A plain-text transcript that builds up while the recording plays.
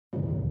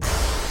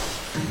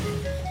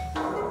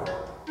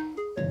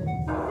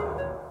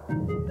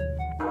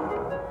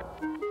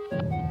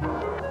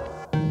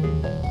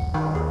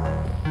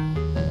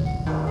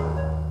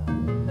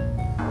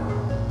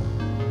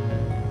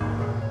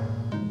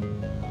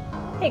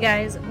Hey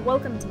guys,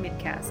 welcome to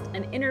Midcast,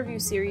 an interview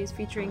series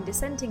featuring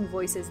dissenting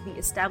voices the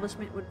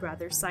establishment would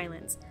rather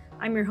silence.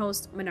 I'm your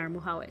host, Manar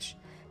Muhawish.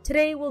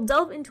 Today, we'll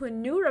delve into a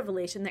new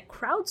revelation that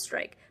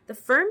CrowdStrike, the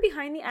firm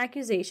behind the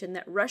accusation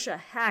that Russia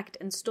hacked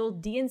and stole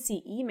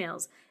DNC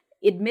emails,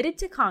 admitted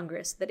to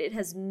Congress that it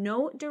has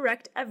no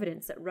direct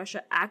evidence that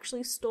Russia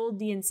actually stole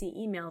DNC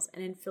emails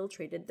and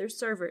infiltrated their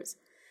servers.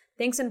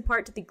 Thanks in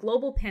part to the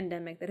global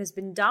pandemic that has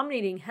been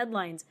dominating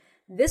headlines,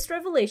 this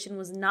revelation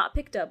was not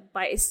picked up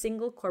by a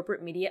single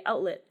corporate media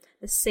outlet,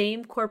 the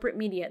same corporate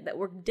media that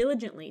worked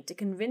diligently to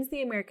convince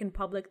the American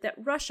public that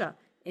Russia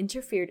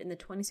interfered in the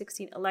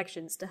 2016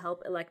 elections to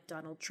help elect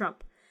Donald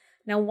Trump.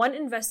 Now, one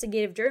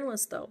investigative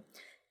journalist, though,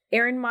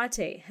 Aaron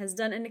Mate, has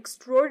done an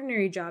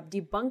extraordinary job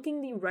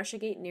debunking the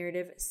Russiagate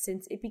narrative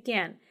since it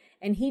began,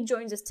 and he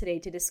joins us today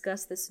to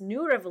discuss this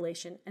new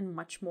revelation and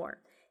much more.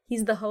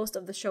 He's the host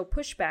of the show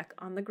Pushback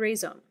on the Gray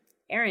Zone.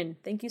 Aaron,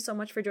 thank you so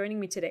much for joining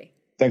me today.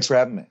 Thanks for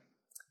having me.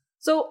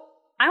 So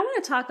I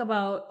want to talk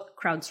about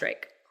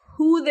CrowdStrike,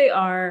 who they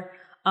are,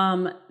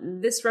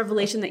 this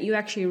revelation that you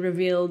actually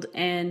revealed,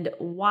 and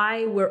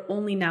why we're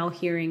only now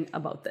hearing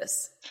about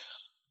this.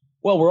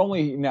 Well, we're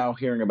only now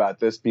hearing about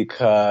this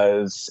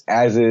because,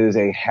 as is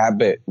a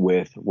habit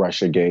with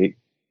Russiagate,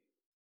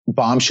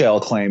 bombshell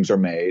claims are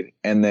made,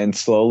 and then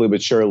slowly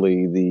but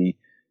surely the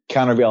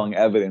countervailing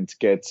evidence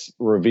gets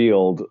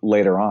revealed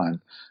later on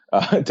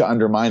to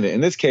undermine it.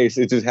 In this case,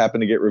 it just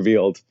happened to get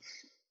revealed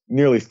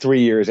nearly 3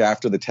 years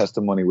after the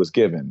testimony was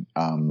given.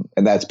 And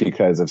that's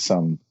because of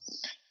some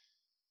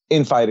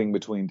infighting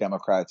between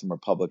Democrats and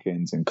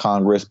Republicans in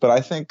Congress. But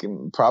I think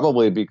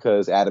probably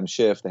because Adam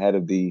Schiff, the head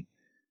of the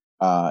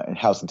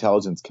House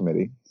Intelligence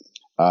Committee,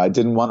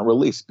 didn't want it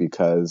released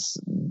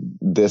because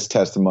this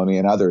testimony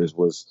and others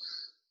was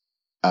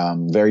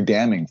very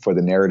damning for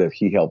the narrative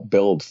he helped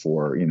build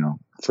for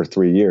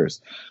 3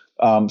 years.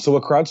 So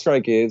what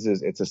CrowdStrike is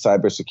it's a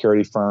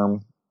cybersecurity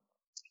firm.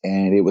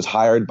 And it was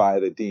hired by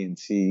the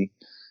DNC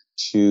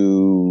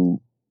to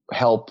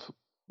help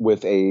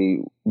with a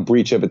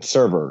breach of its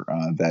server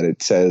that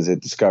it says it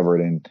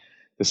discovered in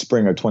the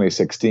spring of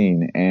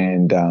 2016.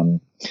 And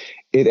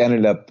it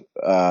ended up,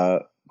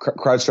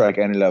 CrowdStrike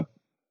ended up,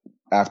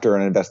 after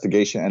an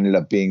investigation, ended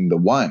up being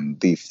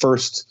the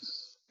first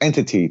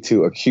entity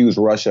to accuse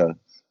Russia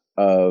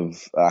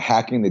of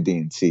hacking the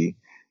DNC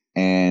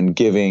and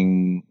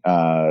giving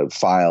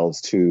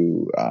files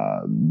to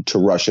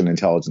Russian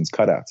intelligence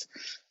cutouts.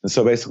 And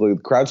so basically,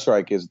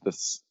 CrowdStrike is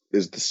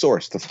the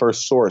source, the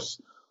first source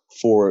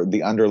for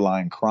the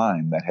underlying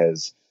crime that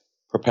has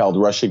propelled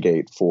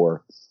Russiagate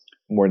for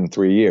more than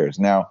 3 years.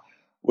 Now,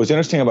 what's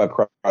interesting about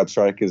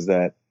CrowdStrike is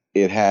that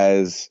it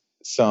has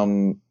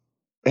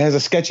a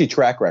sketchy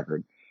track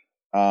record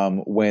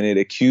when it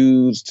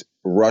accused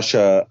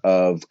Russia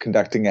of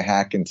conducting a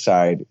hack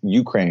inside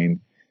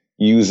Ukraine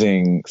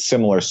using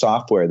similar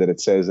software that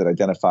it says it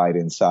identified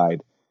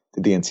inside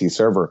the DNC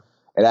server.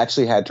 It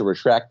actually had to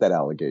retract that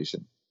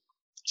allegation.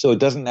 So it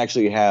doesn't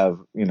actually have,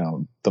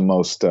 the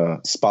most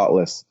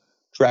spotless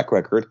track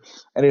record,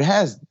 and it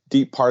has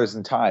deep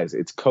partisan ties.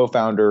 Its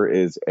co-founder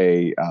is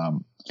a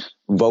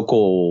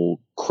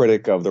vocal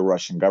critic of the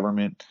Russian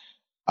government.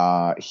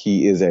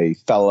 He is a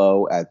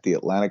fellow at the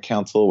Atlantic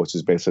Council, which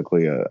is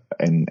basically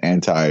an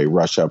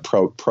anti-Russia,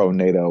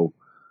 pro-NATO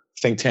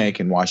think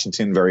tank in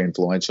Washington, very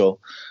influential.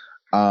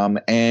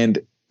 And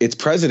its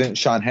president,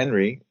 Sean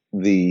Henry,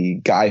 the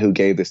guy who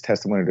gave this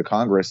testimony to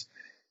Congress,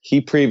 he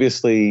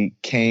previously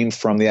came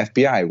from the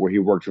FBI, where he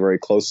worked very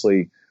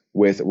closely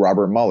with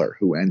Robert Mueller,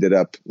 who ended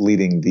up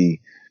leading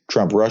the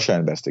Trump-Russia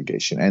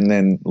investigation. And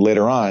then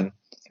later on,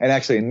 and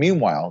actually,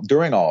 meanwhile,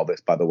 during all of this,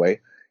 by the way,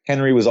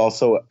 Henry was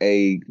also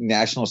a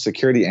national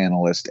security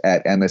analyst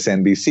at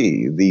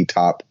MSNBC, the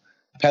top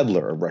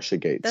peddler of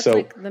Russiagate. That's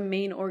like the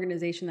main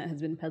organization that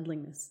has been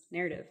peddling this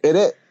narrative. It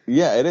is.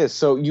 Yeah, it is.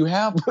 So you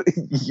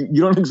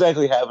don't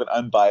exactly have an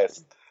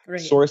unbiased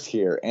source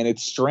here. And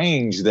it's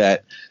strange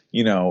that,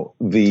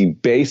 the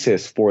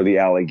basis for the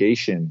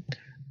allegation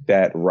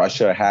that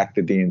Russia hacked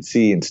the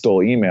DNC and stole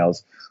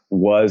emails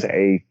was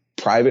a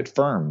private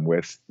firm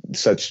with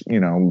such,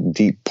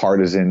 deep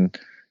partisan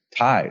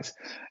ties.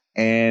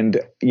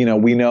 And,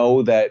 we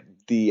know that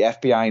the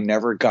FBI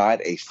never got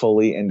a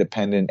fully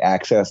independent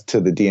access to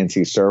the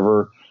DNC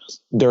server.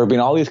 There have been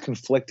all these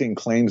conflicting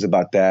claims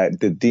about that.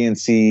 The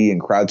DNC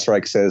and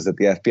CrowdStrike says that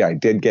the FBI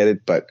did get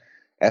it, but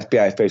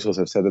FBI officials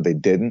have said that they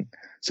didn't.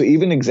 So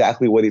even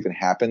exactly what even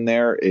happened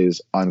there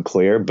is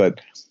unclear. But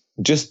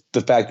just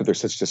the fact that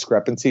there's such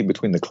discrepancy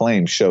between the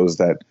claims shows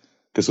that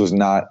this was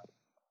not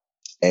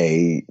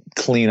a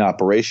clean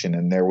operation,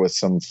 and there was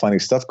some funny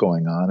stuff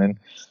going on. And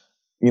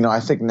I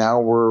think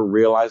now we're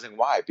realizing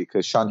why,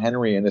 because Sean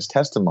Henry in his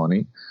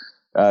testimony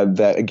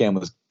that, again,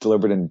 was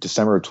delivered in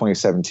December of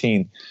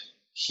 2017,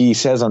 he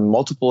says on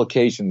multiple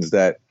occasions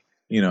that,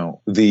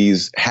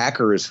 these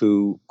hackers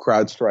who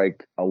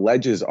CrowdStrike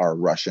alleges are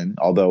Russian,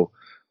 although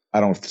I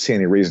don't see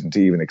any reason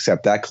to even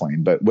accept that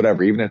claim, but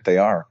whatever, even if they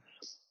are,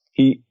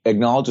 he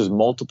acknowledges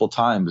multiple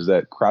times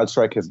that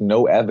CrowdStrike has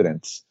no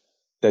evidence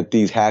that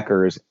these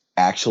hackers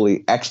actually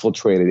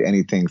exfiltrated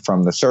anything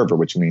from the server,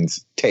 which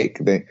means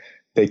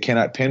they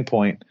cannot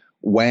pinpoint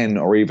when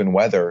or even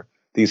whether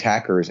these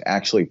hackers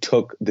actually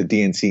took the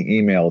DNC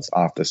emails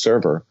off the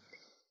server.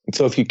 And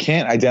so if you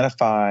can't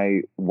identify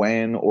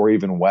when or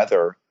even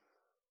whether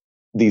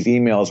these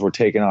emails were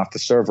taken off the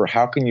server,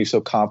 how can you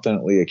so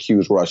confidently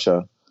accuse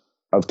Russia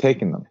of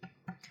taking them?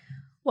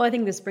 Well, I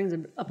think this brings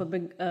up a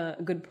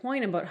good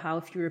point about how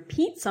if you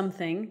repeat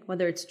something,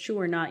 whether it's true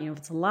or not, if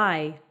it's a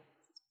lie,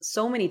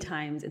 so many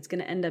times it's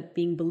going to end up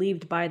being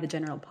believed by the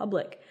general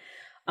public.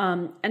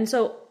 And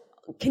so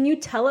can you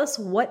tell us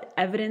what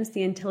evidence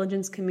the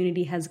intelligence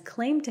community has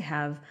claimed to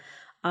have,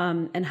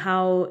 and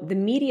how the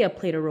media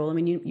played a role? I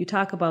mean, you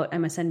talk about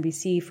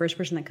MSNBC. First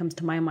person that comes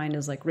to my mind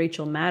is like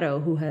Rachel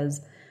Maddow, who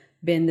has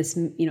been this,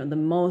 the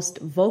most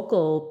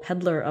vocal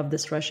peddler of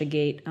this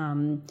Russiagate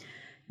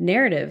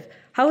narrative.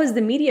 How has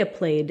the media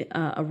played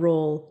a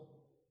role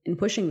in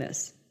pushing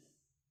this?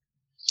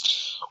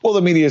 Well,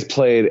 the media has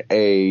played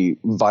a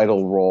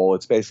vital role.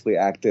 It's basically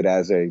acted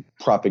as a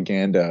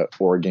propaganda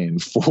organ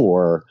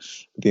for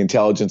the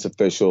intelligence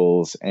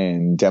officials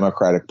and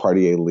Democratic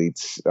Party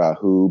elites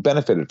who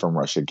benefited from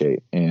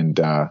Russiagate and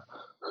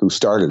who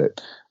started it.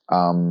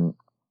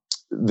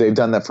 They've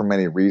done that for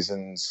many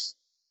reasons.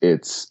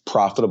 It's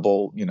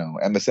profitable.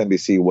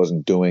 MSNBC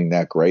wasn't doing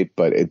that great,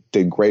 but it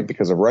did great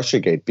because of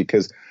Russiagate,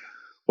 because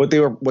what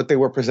they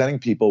were presenting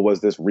people was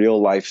this real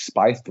life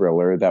spy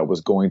thriller that was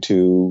going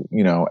to,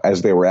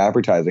 as they were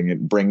advertising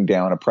it, bring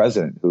down a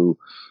president who,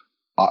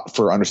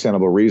 for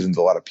understandable reasons,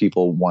 a lot of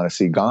people want to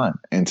see gone.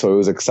 And so it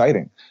was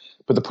exciting.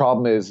 But the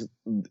problem is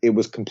it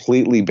was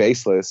completely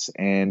baseless.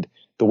 And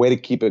the way to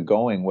keep it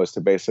going was to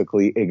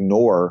basically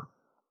ignore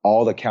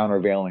all the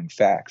countervailing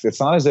facts. It's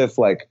not as if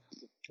like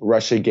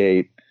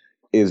Russiagate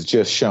is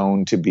just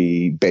shown to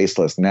be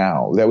baseless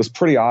now. That was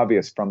pretty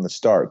obvious from the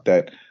start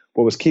that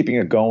what was keeping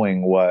it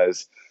going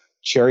was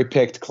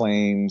cherry-picked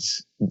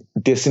claims,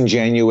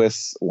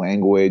 disingenuous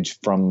language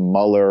from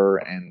Mueller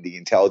and the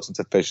intelligence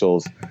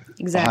officials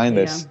behind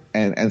this,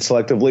 and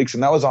selective leaks.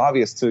 And that was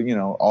obvious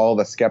to, all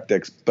the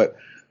skeptics. But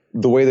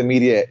the way the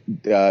media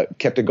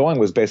kept it going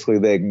was basically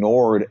they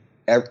ignored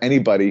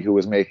anybody who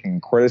was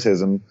making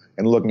criticism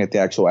and looking at the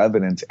actual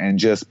evidence and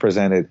just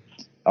presented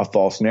a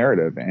false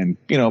narrative. And,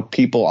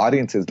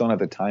 audiences don't have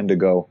the time to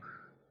go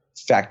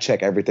fact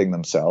check everything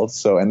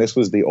themselves. And this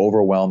was the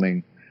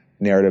overwhelming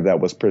narrative that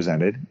was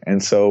presented.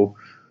 And so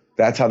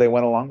that's how they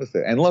went along with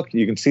it. And look,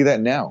 you can see that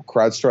now.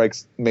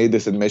 CrowdStrike's made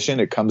this admission.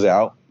 It comes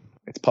out.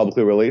 It's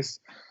publicly released.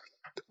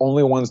 The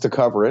only ones to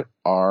cover it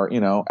are,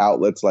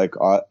 outlets like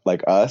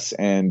us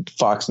and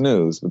Fox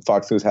News. But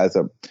Fox News has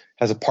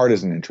a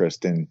partisan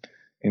interest in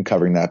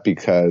covering that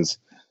because,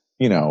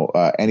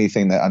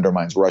 anything that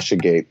undermines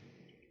Russiagate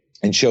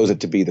and shows it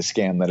to be the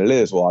scam that it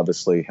is will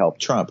obviously help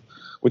Trump,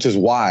 which is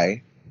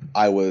why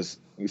I was,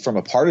 from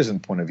a partisan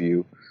point of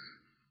view,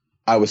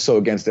 I was so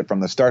against it from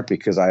the start,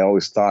 because I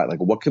always thought, like,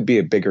 what could be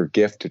a bigger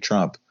gift to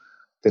Trump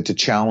than to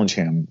challenge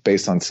him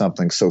based on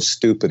something so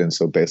stupid and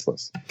so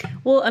baseless?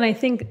 Well, and I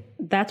think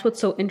that's what's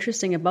so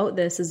interesting about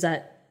this is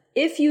that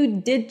if you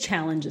did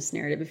challenge this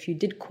narrative, if you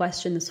did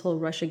question this whole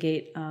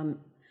Russiagate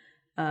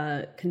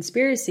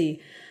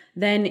conspiracy,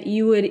 then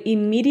you would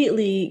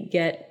immediately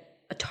get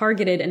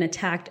targeted and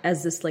attacked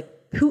as this like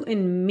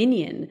Putin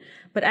minion.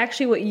 But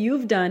actually what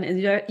you've done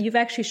is you've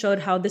actually showed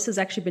how this has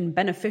actually been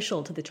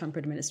beneficial to the Trump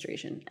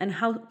administration. And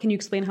how can you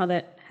explain how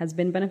that has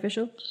been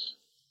beneficial?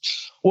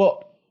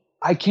 Well,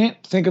 I can't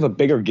think of a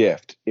bigger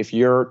gift if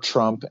you're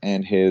Trump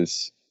and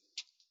his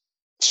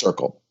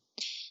circle.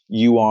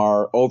 You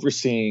are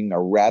overseeing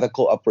a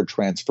radical upward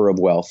transfer of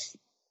wealth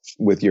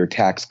with your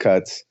tax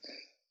cuts,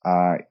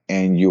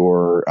 and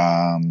you're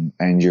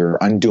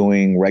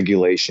undoing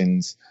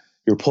regulations.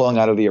 You're pulling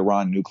out of the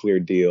Iran nuclear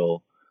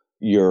deal.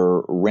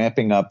 You're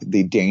ramping up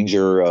the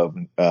danger of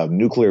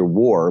nuclear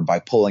war by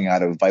pulling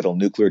out of vital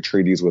nuclear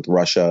treaties with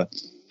Russia.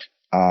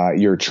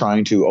 You're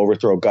trying to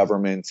overthrow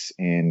governments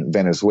in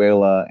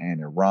Venezuela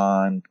and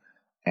Iran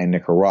and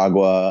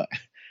Nicaragua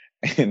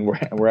and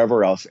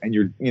wherever else. And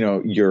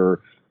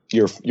you're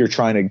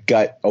trying to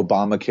gut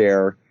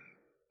Obamacare.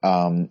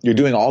 You're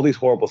doing all these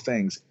horrible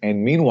things.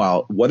 And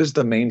meanwhile, what is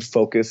the main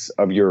focus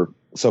of your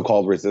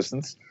so-called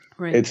resistance?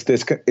 Right.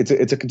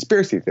 It's a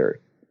conspiracy theory.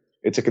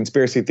 It's a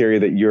conspiracy theory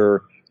that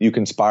you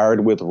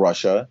conspired with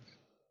Russia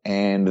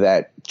and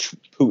that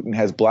Putin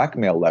has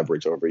blackmail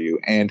leverage over you.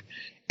 And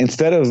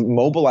instead of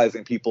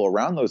mobilizing people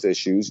around those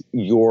issues,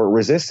 your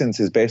resistance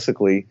has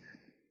basically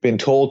been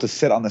told to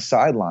sit on the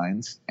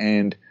sidelines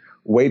and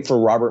wait for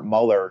Robert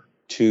Mueller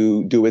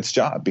to do its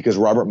job, because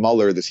Robert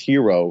Mueller, this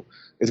hero,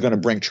 is going to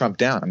bring Trump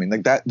down. I mean,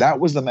 like that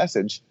was the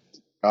message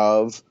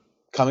of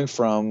coming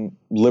from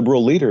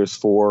liberal leaders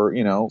for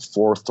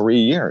 3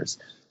 years.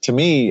 To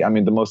me, I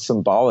mean, the most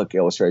symbolic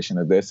illustration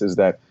of this is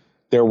that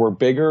there were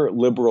bigger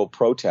liberal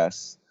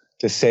protests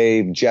to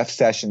save Jeff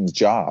Sessions'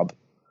 job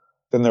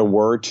than there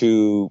were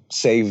to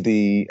save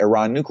the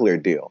Iran nuclear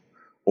deal,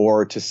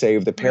 or to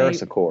save the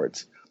Paris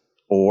Accords,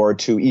 or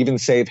to even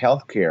save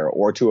healthcare,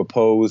 or to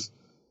oppose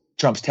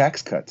Trump's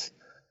tax cuts.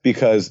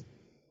 Because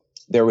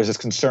there was this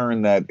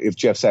concern that if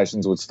Jeff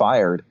Sessions was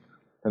fired,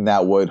 then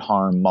that would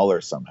harm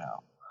Mueller somehow,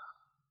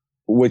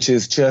 which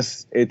is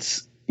just,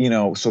 it's,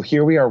 so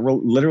here we are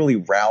literally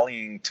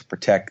rallying to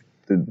protect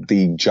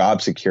the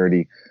job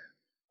security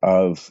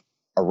of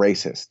a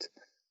racist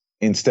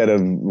instead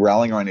of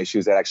rallying around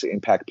issues that actually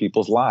impact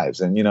people's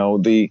lives. And,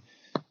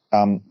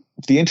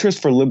 the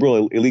interest for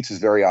liberal elites is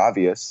very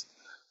obvious.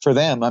 For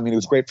them, I mean, it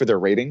was great for their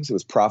ratings. It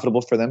was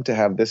profitable for them to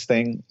have this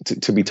thing,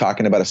 to be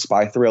talking about a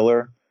spy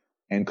thriller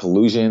and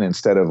collusion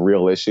instead of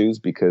real issues,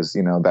 because,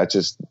 that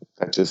just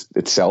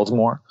it sells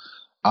more.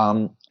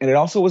 And it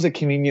also was a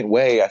convenient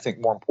way, I think,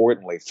 more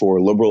importantly, for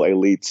liberal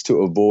elites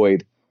to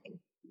avoid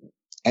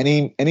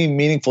any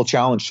meaningful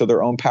challenge to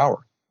their own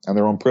power and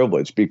their own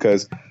privilege,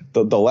 because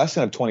the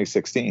lesson of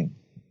 2016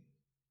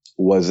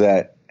 was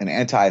that an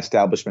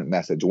anti-establishment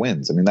message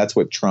wins. I mean, that's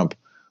what Trump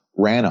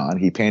ran on.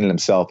 He painted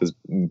himself as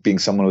being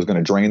someone who was going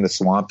to drain the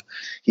swamp.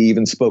 He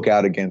even spoke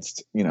out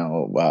against,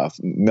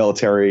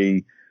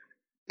 military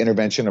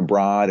intervention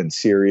abroad in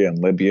Syria and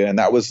Libya, and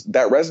that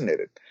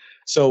resonated.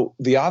 So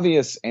the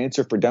obvious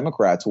answer for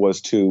Democrats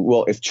was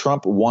if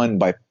Trump won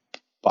by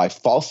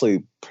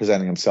falsely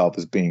presenting himself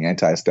as being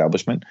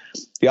anti-establishment,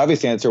 the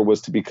obvious answer was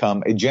to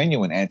become a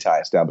genuine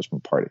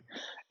anti-establishment party.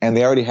 And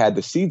they already had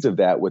the seeds of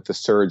that with the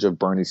surge of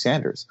Bernie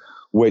Sanders,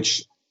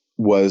 which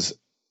was,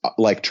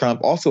 like Trump,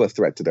 also a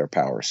threat to their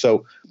power.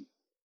 So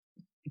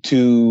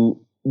to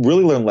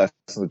really learn lessons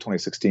of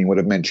 2016 would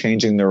have meant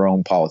changing their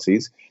own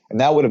policies. And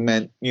that would have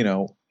meant,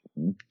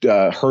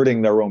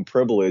 hurting their own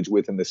privilege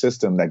within the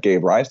system that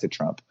gave rise to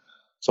Trump.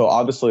 So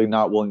obviously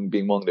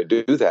being willing to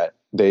do that,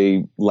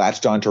 they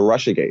latched on to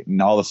Russiagate.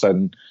 And all of a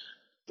sudden,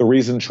 the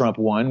reason Trump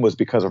won was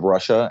because of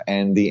Russia.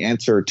 And the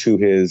answer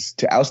to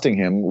ousting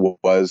him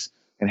was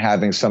in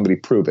having somebody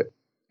prove it.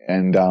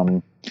 And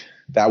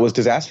that was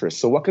disastrous.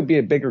 So what could be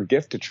a bigger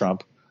gift to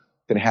Trump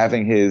than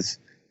having his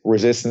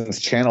resistance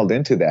channeled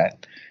into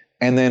that?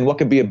 And then what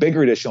could be a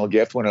bigger additional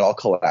gift when it all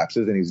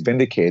collapses and he's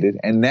vindicated?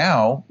 And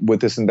now, with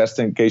this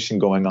investigation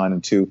going on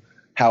into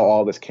how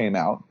all this came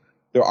out,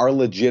 there are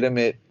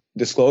legitimate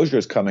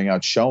disclosures coming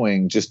out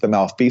showing just the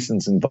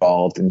malfeasance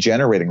involved in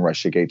generating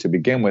Russiagate to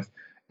begin with.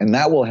 And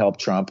that will help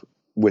Trump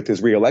with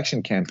his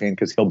reelection campaign,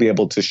 because he'll be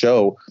able to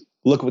show,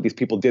 look what these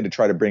people did to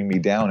try to bring me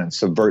down and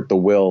subvert the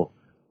will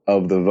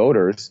of the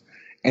voters.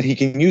 And he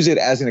can use it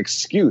as an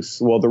excuse.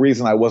 Well, the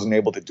reason I wasn't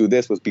able to do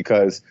this was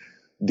because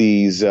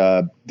these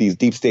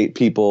deep state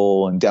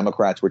people and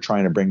Democrats were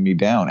trying to bring me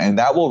down. And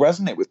that will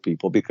resonate with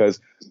people, because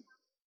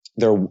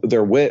there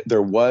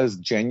was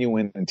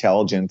genuine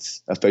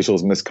intelligence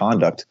officials'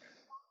 misconduct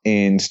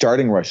in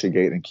starting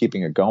Russiagate and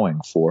keeping it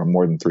going for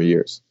more than 3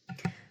 years.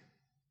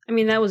 I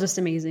mean, that was just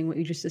amazing what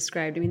you just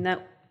described. I mean,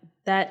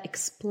 that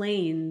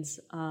explains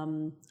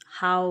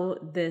how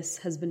this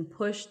has been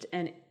pushed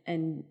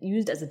and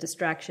used as a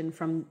distraction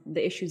from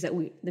the issues that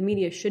the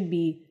media should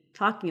be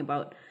talking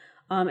about.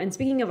 And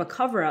speaking of a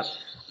cover-up,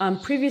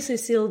 previously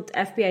sealed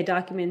FBI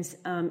documents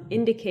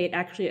indicate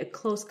actually a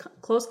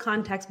close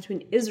contacts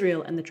between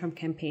Israel and the Trump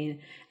campaign,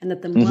 and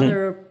that the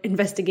Mueller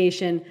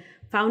investigation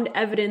found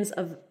evidence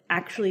of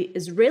actually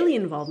Israeli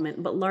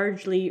involvement, but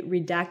largely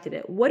redacted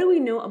it. What do we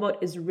know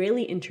about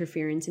Israeli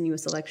interference in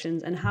U.S.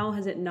 elections, and how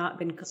has it not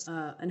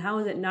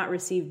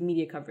received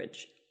media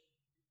coverage?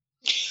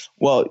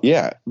 Well,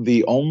 yeah,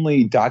 the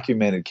only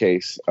documented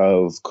case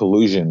of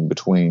collusion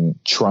between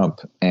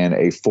Trump and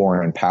a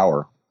foreign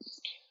power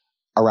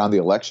around the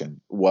election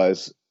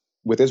was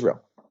with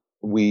Israel.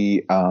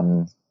 We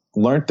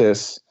learned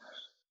this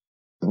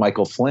with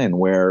Michael Flynn,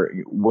 where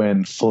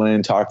when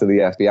Flynn talked to the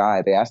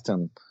FBI, they asked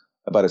him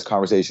about his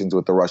conversations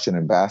with the Russian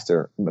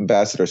ambassador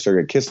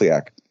Sergei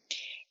Kislyak.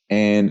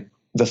 And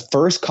the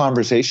first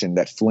conversation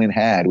that Flynn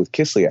had with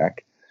Kislyak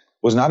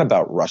was not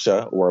about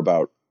Russia or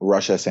about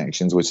Russia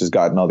sanctions, which has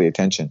gotten all the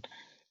attention.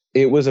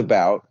 It was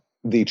about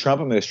the Trump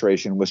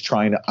administration was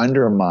trying to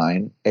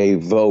undermine a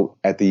vote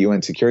at the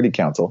UN Security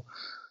Council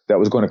that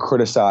was going to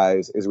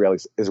criticize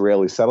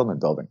Israeli settlement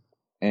building.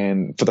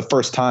 And for the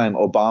first time,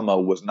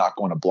 Obama was not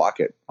going to block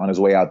it. On his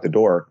way out the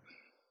door,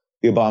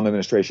 the Obama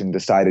administration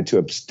decided to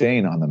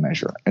abstain on the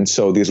measure. And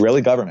so the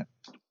Israeli government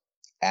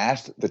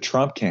asked the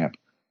Trump camp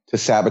to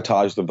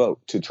sabotage the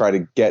vote, to try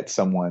to get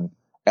someone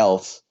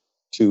else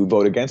to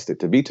vote against it,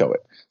 to veto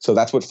it. So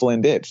that's what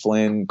Flynn did.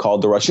 Flynn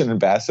called the Russian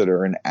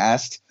ambassador and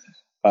asked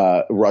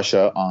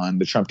Russia on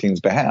the Trump team's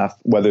behalf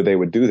whether they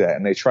would do that.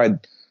 And they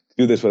tried to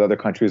do this with other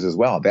countries as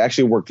well. They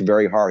actually worked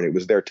very hard. It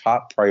was their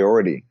top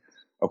priority,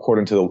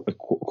 according to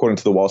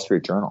the Wall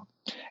Street Journal.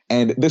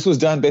 And this was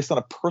done based on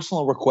a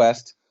personal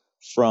request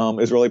from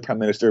Israeli Prime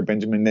Minister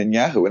Benjamin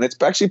Netanyahu. And it's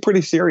actually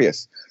pretty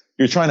serious.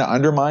 You're trying to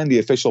undermine the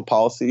official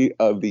policy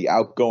of the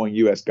outgoing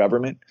U.S.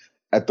 government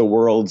at the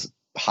world's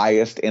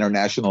highest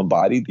international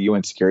body, the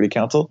UN Security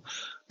Council.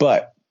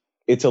 But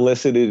it's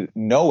elicited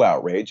no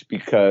outrage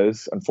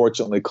because,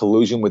 unfortunately,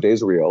 collusion with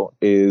Israel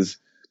is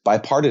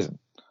bipartisan.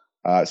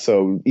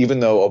 So even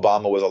though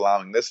Obama was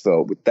allowing this,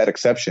 though, with that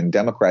exception,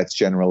 Democrats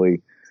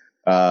generally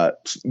are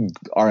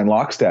in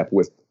lockstep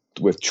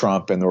with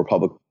Trump and the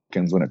Republican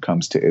Republicans when it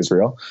comes to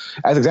Israel,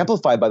 as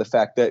exemplified by the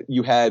fact that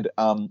you had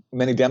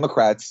many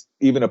Democrats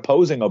even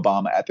opposing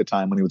Obama at the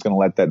time when he was going to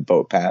let that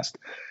vote pass.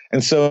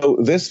 And so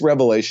this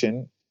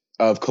revelation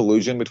of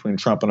collusion between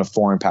Trump and a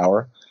foreign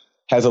power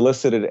has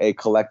elicited a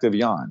collective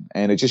yawn.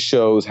 And it just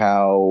shows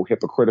how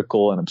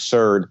hypocritical and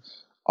absurd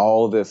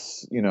all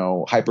this,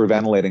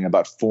 hyperventilating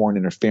about foreign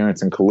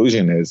interference and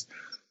collusion is,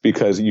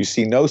 because you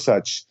see no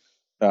such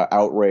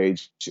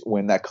outrage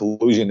when that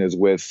collusion is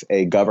with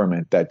a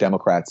government that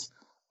Democrats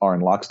are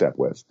in lockstep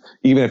with,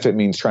 even if it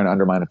means trying to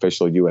undermine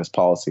official U.S.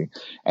 policy.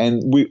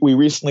 And we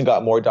recently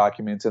got more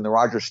documents in the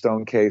Roger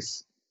Stone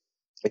case.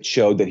 It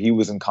showed that he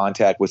was in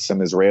contact with some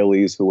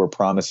Israelis who were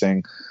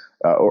promising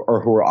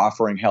or who were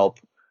offering help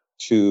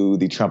to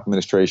the Trump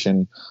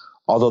administration,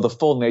 although the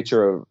full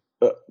nature of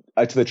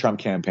to the Trump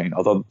campaign,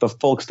 although the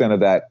full extent of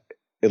that,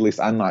 at least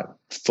I'm not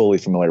fully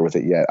familiar with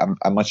it yet.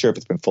 I'm not sure if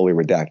it's been fully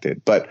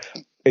redacted, but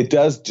it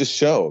does just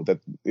show that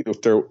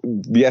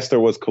there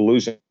was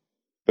collusion,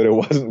 but it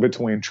wasn't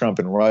between Trump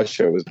and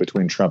Russia. It was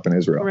between Trump and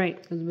Israel. Right,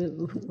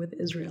 with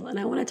Israel. And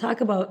I want to talk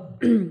about,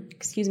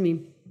 excuse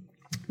me,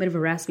 a bit of a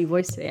raspy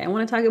voice today. I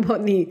want to talk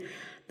about the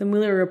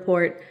Mueller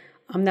report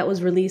that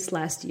was released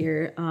last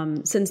year,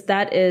 since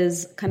that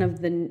is kind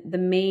of the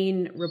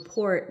main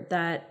report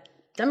that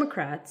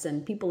Democrats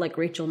and people like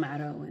Rachel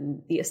Maddow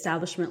and the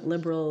establishment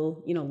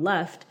liberal,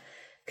 left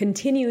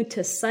continue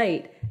to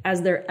cite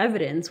as their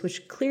evidence,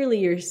 which clearly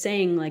you're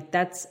saying like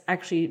that's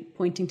actually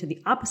pointing to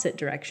the opposite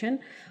direction.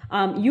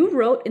 You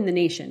wrote in The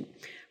Nation,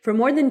 for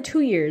more than 2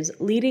 years,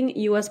 leading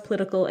U.S.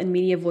 political and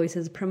media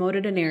voices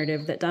promoted a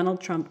narrative that Donald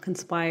Trump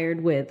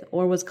conspired with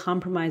or was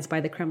compromised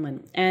by the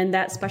Kremlin, and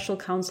that special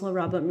counsel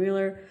Robert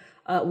Mueller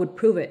would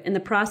prove it. In the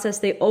process,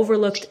 they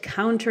overlooked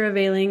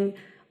countervailing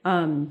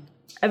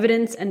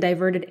evidence and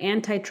diverted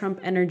anti-Trump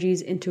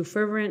energies into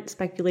fervent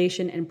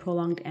speculation and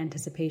prolonged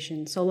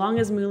anticipation. So long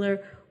as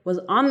Mueller was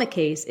on the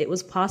case, it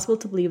was possible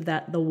to believe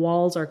that the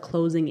walls are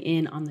closing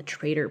in on the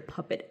traitor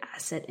puppet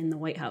asset in the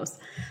White House.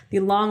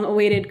 The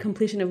long-awaited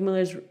completion of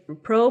Mueller's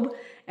probe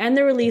and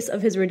the release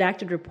of his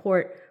redacted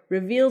report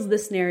reveals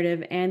this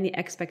narrative and the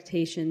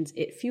expectations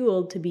it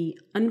fueled to be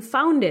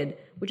unfounded,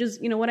 which is,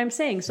 what I'm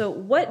saying. So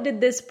what did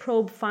this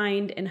probe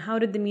find, and how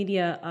did the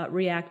media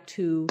react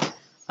to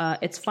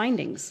its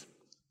findings?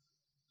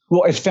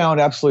 Well, it found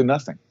absolutely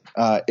nothing.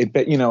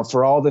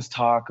 For all this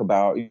talk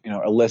about,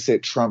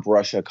 illicit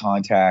Trump-Russia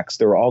contacts,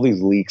 there were all these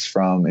leaks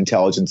from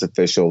intelligence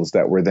officials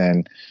that were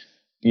then,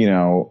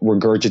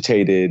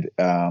 regurgitated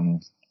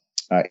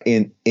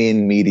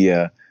in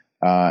media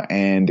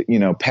and,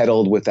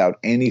 peddled without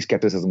any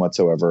skepticism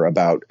whatsoever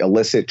about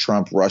illicit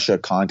Trump-Russia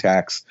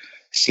contacts,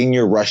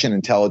 senior Russian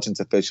intelligence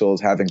officials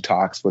having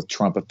talks with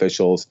Trump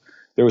officials.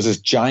 There was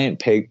this giant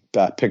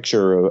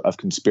picture of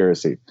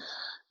conspiracy,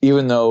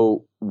 even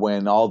though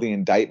when all the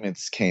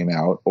indictments came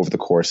out over the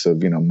course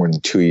of, more than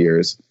 2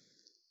 years,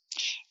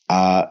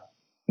 none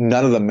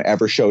of them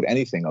ever showed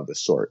anything of this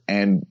sort.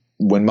 And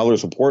when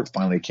Mueller's report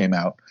finally came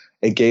out,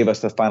 it gave us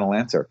the final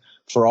answer.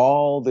 For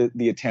all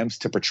the attempts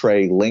to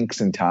portray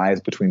links and ties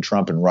between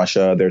Trump and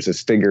Russia, there's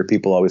this figure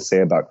people always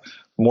say about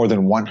more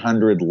than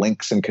 100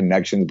 links and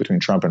connections between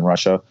Trump and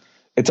Russia.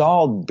 It's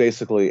all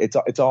basically,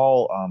 it's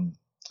all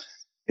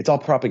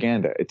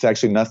propaganda. It's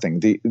actually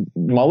nothing.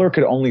 Mueller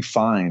could only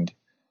find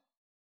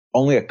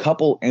only a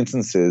couple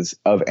instances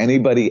of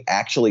anybody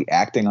actually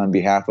acting on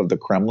behalf of the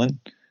Kremlin,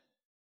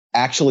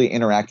 actually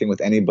interacting with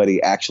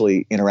anybody,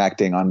 actually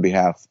interacting on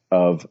behalf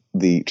of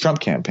the Trump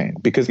campaign.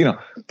 Because, the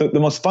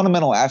most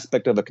fundamental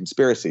aspect of a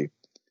conspiracy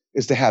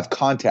is to have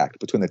contact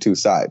between the two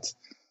sides.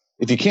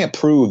 If you can't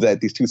prove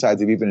that these two sides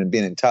have even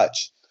been in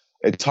touch,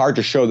 it's hard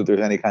to show that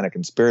there's any kind of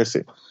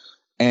conspiracy.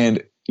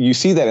 And you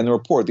see that in the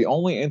report. The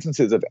only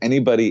instances of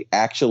anybody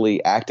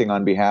actually acting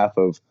on behalf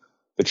of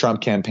the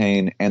Trump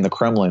campaign and the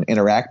Kremlin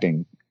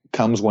interacting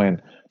comes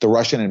when the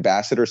Russian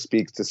ambassador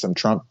speaks to some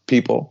Trump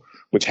people,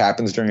 which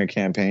happens during a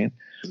campaign.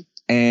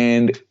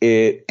 And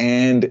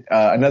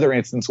another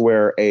instance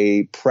where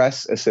a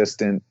press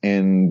assistant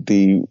in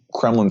the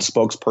Kremlin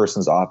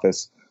spokesperson's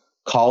office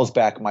calls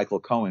back Michael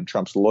Cohen,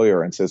 Trump's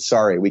lawyer, and says,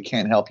 sorry, we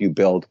can't help you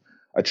build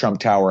a Trump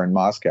tower in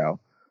Moscow.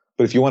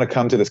 But if you want to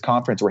come to this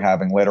conference we're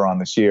having later on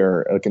this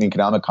year, like an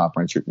economic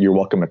conference, you're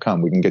welcome to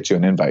come. We can get you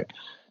an invite.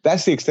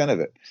 That's the extent of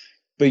it.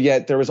 But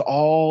yet there was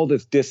all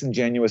this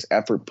disingenuous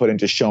effort put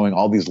into showing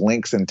all these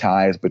links and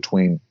ties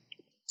between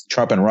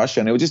Trump and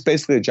Russia. And it was just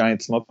basically a giant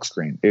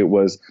smokescreen. It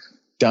was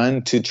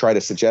done to try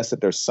to suggest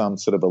that there's some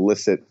sort of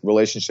illicit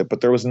relationship,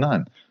 but there was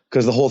none,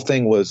 because the whole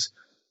thing was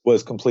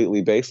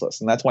completely baseless.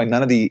 And that's why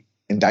none of the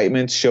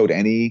indictments showed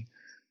any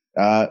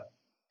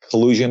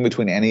collusion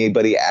between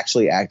anybody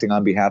actually acting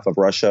on behalf of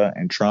Russia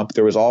and Trump.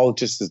 There was all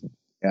just this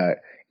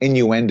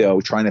innuendo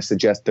trying to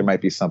suggest there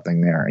might be something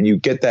there. And you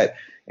get that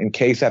in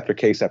case after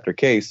case after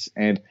case.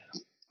 And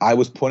I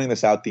was pointing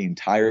this out the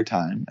entire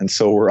time, and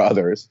so were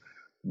others.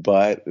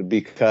 But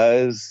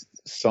because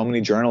so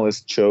many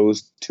journalists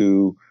chose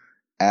to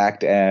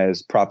act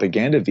as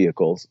propaganda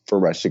vehicles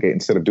for Russiagate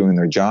instead of doing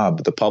their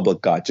job, the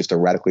public got just a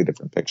radically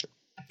different picture.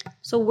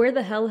 So where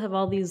the hell have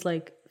all these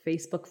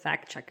Facebook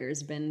fact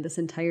checkers been this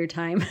entire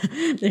time?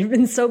 They've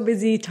been so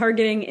busy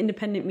targeting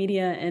independent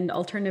media and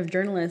alternative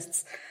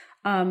journalists.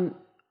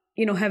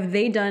 Have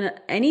they done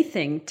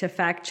anything to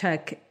fact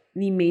check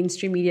the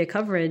mainstream media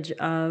coverage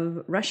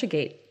of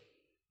Russiagate?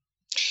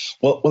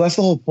 Well, that's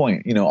the whole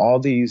point. All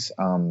these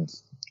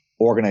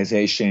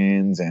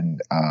organizations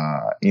and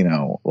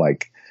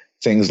like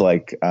things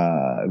like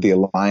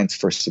the Alliance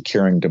for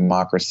Securing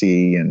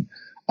Democracy and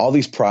all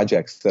these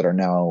projects that are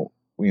now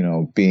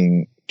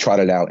being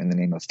trotted out in the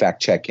name of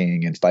fact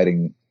checking and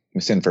fighting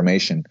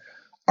misinformation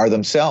are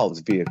themselves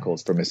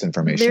vehicles for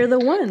misinformation. They're the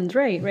ones,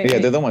 right? Yeah,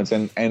 they're the ones,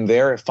 and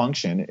their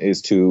function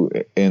is to,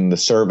 in the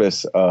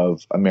service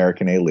of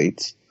American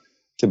elites,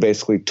 to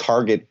basically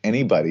target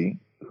anybody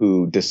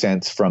who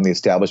dissents from the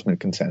establishment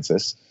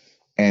consensus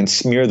and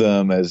smear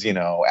them as,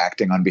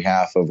 acting on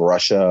behalf of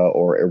Russia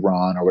or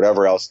Iran or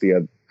whatever else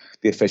the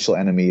official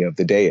enemy of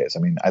the day is. I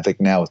mean, I think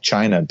now with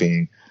China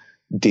being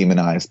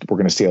demonized, we're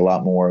going to see a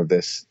lot more of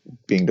this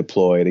being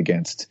deployed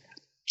against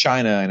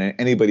China, and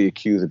anybody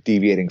accused of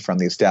deviating from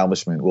the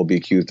establishment will be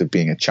accused of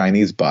being a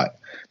Chinese bot.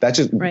 That's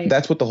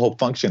what the whole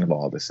function of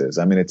all this is.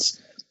 I mean,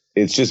 it's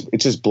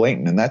just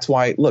blatant. And that's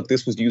why, look,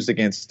 this was used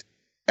against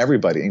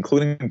everybody,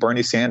 including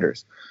Bernie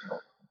Sanders.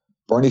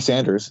 Bernie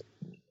Sanders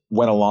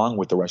went along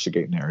with the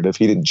Russiagate narrative.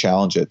 He didn't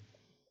challenge it.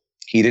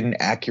 He didn't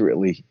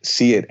accurately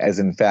see it as,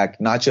 in fact,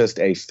 not just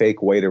a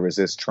fake way to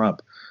resist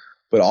Trump,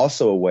 but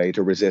also a way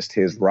to resist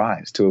his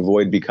rise, to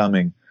avoid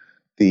becoming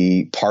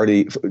the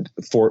party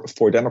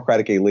for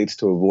Democratic elites,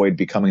 to avoid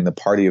becoming the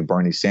party of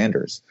Bernie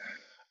Sanders.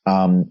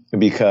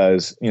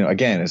 Because,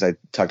 again, as I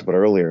talked about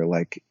earlier,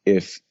 like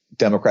if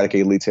Democratic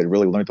elites had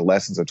really learned the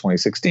lessons of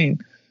 2016,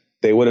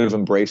 they would have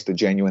embraced the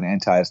genuine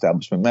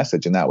anti-establishment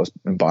message. And that was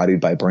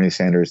embodied by Bernie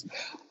Sanders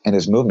and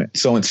his movement.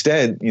 So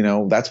instead,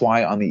 that's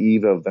why on the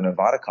eve of the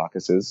Nevada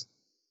caucuses,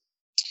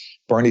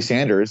 Bernie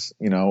Sanders,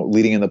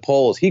 leading in the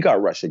polls, he got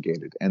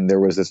Russiagated. And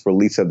there was this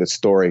release of this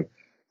story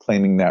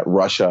claiming that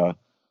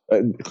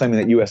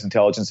U.S.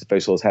 intelligence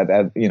officials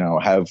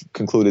have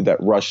concluded that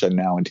Russia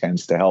now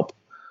intends to help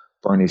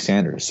Bernie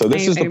Sanders. So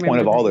this is the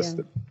point of all this.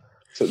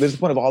 So this is the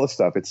point of all this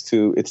stuff.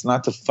 It's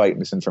not to fight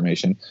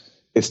misinformation.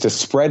 It's to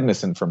spread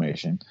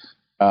misinformation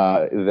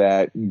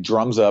that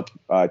drums up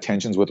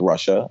tensions with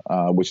Russia,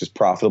 which is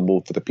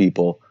profitable for the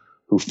people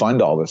who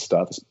fund all this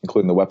stuff,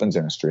 including the weapons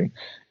industry,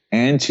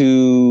 and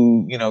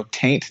to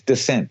taint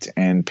dissent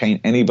and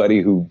paint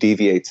anybody who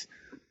deviates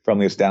from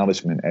the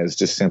establishment as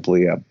just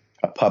simply a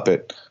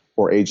puppet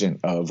or agent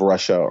of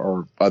Russia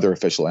or other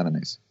official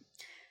enemies.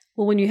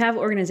 Well, when you have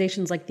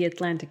organizations like the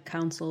Atlantic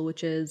Council,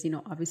 which is,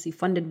 obviously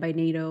funded by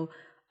NATO,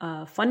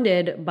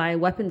 funded by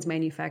weapons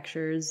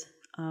manufacturers,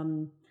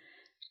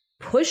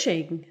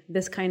 pushing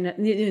this kind of,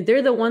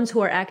 they're the ones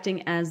who are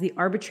acting as the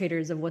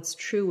arbitrators of what's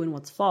true and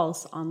what's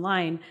false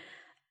online.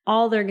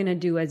 All they're going to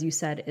do, as you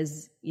said,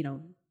 is,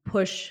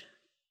 push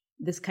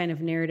this kind of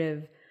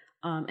narrative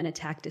and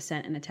attack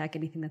dissent and attack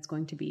anything that's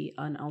going to be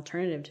an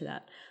alternative to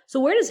that.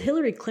 So where does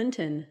Hillary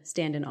Clinton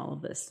stand in all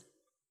of this?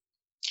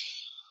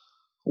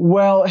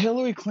 Well,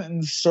 Hillary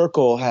Clinton's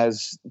circle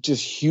has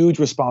just huge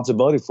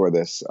responsibility for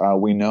this.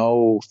 We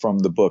know from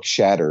the book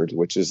Shattered,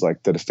 which is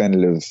like the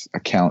definitive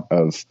account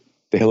of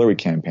the Hillary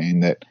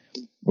campaign, that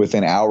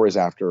within hours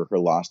after her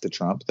loss to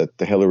Trump, that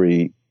the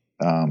Hillary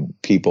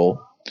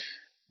people,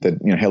 that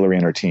Hillary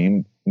and her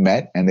team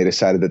met, and they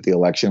decided that the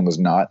election was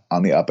not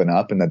on the up and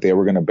up, and that they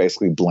were going to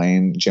basically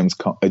blame James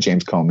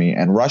Comey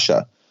and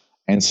Russia.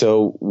 And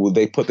so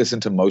they put this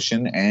into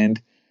motion,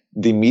 and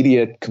the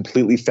media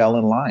completely fell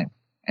in line.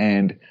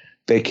 And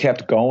they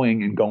kept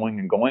going and going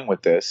and going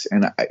with this.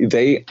 And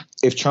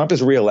if Trump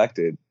is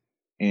reelected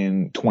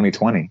in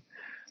 2020,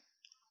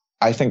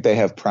 I think they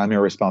have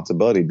primary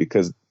responsibility,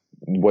 because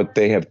what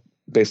they have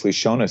basically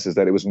shown us is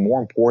that it was more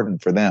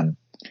important for them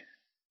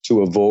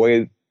to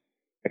avoid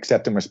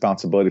accepting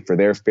responsibility for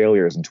their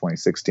failures in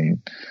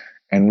 2016,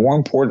 and more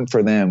important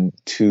for them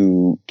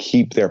to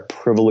keep their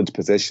privileged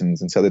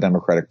positions inside the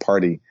Democratic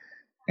Party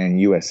and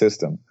U.S.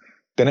 system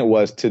than it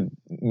was to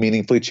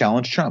meaningfully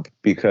challenge Trump.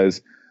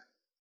 Because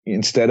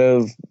instead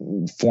of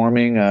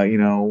forming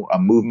a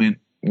movement,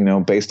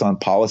 based on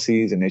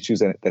policies and issues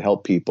that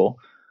help people,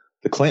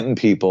 the Clinton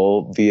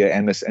people via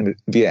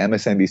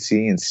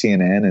MSNBC and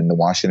CNN and the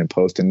Washington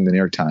Post and the New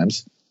York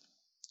Times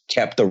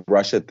kept the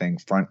Russia thing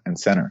front and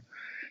center.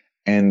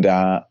 And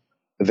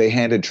they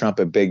handed Trump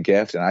a big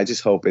gift. And I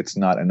just hope it's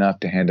not enough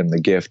to hand him the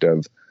gift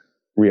of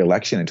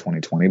re-election in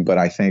 2020. But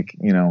I think,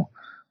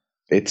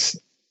 it's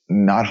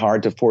not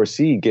hard to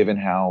foresee, given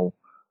how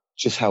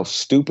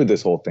stupid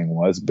this whole thing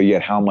was, but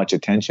yet how much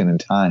attention and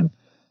time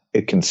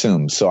it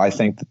consumes. So I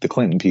think that the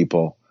Clinton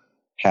people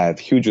have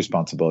huge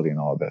responsibility in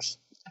all of this.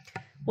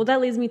 Well,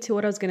 that leads me to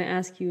what I was going to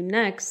ask you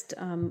next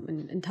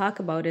and talk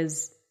about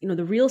is,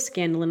 the real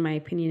scandal, in my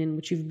opinion, and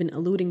which you've been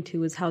alluding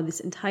to, is how this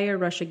entire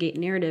Russiagate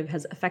narrative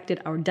has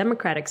affected our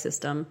democratic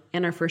system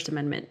and our First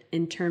Amendment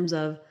in terms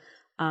of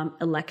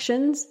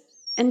elections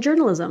and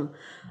journalism.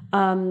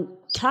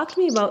 Talk to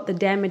me about the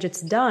damage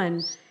it's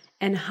done,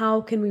 and how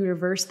can we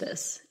reverse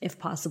this if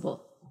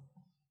possible?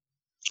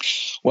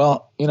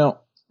 Well,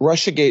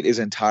 Russiagate is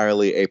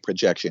entirely a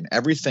projection.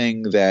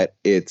 Everything that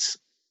its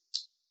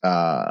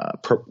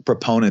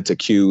proponents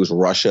accuse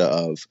Russia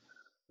of,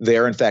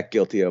 they're in fact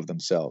guilty of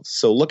themselves.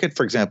 So look at,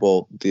 for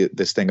example,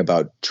 this thing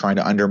about trying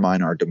to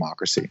undermine our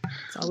democracy.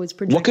 It's always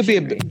projection. What could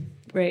be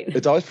right?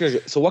 It's always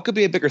projection. So what could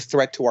be a bigger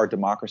threat to our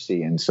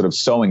democracy and sort of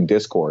sowing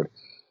discord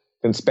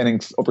than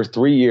spending over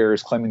 3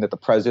 years claiming that the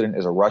president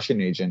is a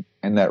Russian agent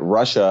and that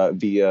Russia,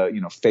 via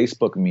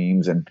Facebook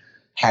memes and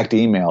hacked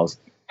emails,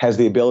 has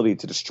the ability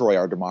to destroy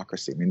our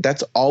democracy? I mean,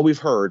 that's all we've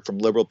heard from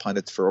liberal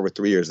pundits for over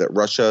 3 years, that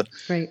Russia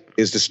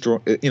is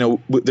destroying.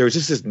 There's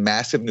just this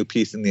massive new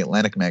piece in the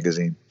Atlantic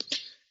magazine,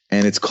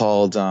 and it's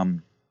called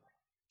something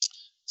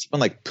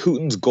like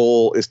 "Putin's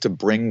goal is to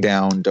bring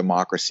down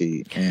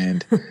democracy,"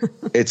 and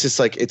it's just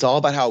like it's all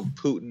about how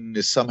Putin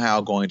is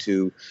somehow going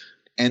to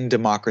end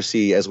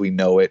democracy as we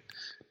know it,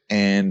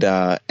 and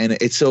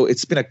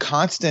it's been a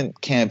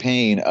constant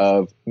campaign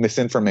of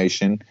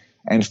misinformation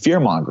and fear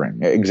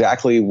mongering,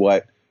 exactly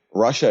what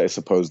Russia is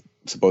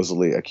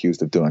supposedly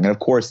accused of doing. And of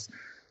course,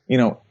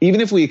 even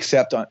if we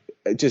accept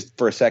just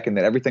for a second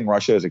that everything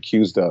Russia is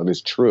accused of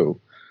is true,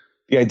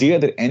 the idea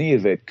that any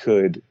of it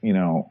could,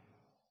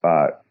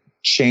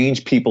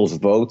 change people's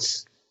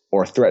votes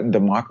or threaten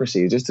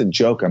democracy is just a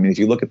joke. I mean, if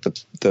you look at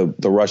the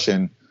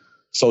Russian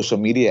social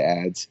media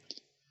ads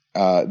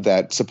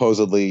that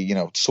supposedly,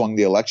 swung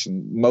the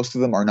election, most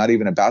of them are not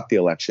even about the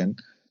election.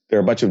 There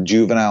are a bunch of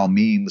juvenile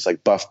memes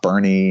like Buff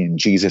Bernie and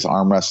Jesus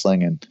arm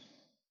wrestling and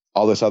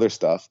all this other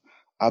stuff.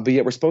 But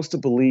yet we're supposed to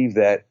believe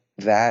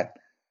that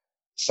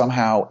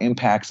somehow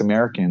impacts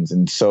Americans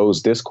and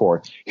sows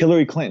discord.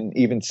 Hillary Clinton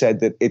even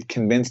said that it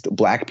convinced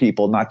black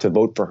people not to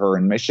vote for her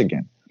in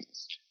Michigan.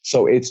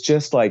 So it's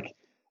just like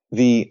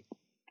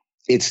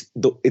it's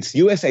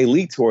U.S.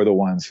 elites who are the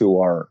ones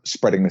who are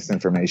spreading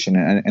misinformation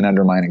and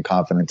undermining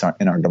confidence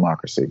in our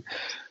democracy.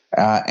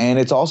 And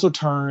it's also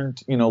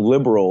turned,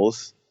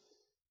 liberals,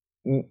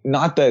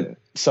 not that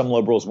some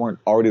liberals weren't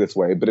already this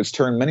way, but it's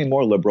turned many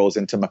more liberals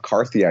into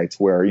McCarthyites,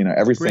 where,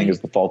 everything is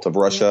the fault of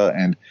Russia,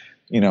 and,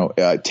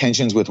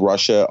 tensions with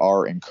Russia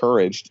are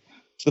encouraged,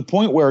 to the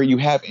point where you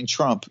have in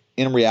Trump,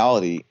 in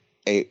reality,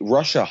 a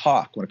Russia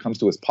hawk when it comes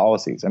to his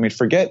policies. I mean,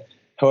 forget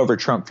however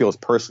Trump feels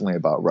personally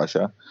about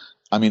Russia.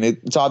 I mean,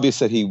 it's obvious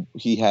that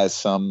he has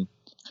some,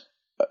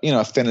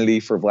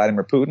 affinity for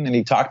Vladimir Putin, and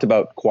he talked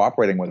about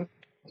cooperating with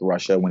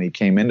Russia when he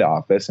came into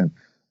office, and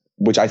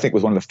which I think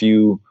was one of the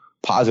few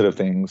positive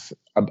things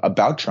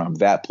about Trump,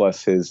 that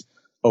plus his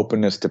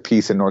openness to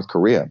peace in North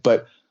Korea.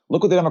 But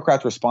look what the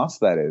Democrats' response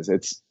to that is.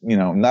 It's,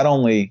 not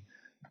only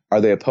are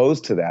they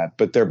opposed to that,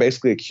 but they're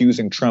basically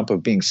accusing Trump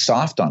of being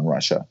soft on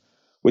Russia,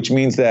 which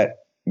means that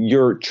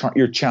you're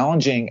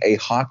challenging a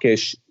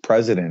hawkish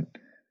president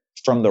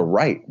from the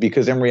right.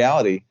 Because in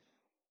reality,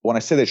 when I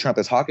say that Trump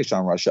is hawkish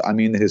on Russia, I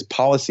mean that his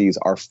policies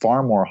are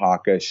far more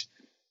hawkish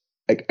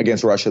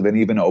against Russia than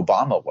even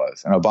Obama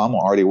was. And Obama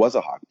already was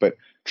a hawk, but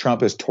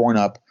Trump has torn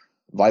up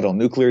vital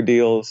nuclear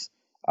deals.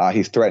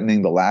 He's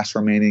threatening the last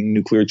remaining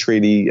nuclear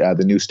treaty,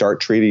 the New START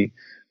treaty,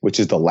 which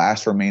is the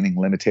last remaining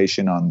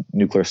limitation on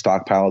nuclear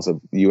stockpiles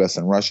of the U.S.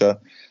 and Russia.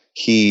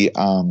 He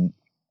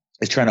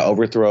is trying to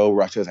overthrow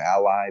Russia's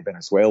ally,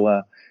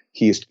 Venezuela.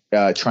 He is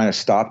trying to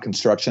stop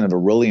construction of a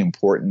really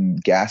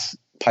important gas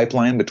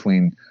pipeline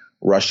between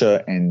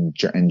Russia and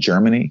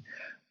Germany.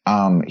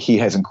 He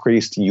has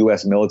increased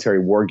U.S. military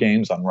war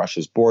games on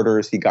Russia's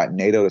borders. He got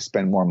NATO to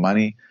spend more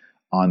money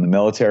on the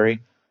military.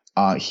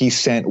 He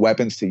sent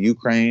weapons to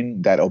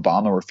Ukraine that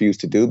Obama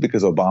refused to do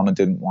because Obama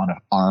didn't want to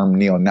arm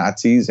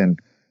neo-Nazis and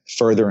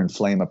further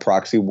inflame a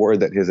proxy war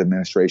that his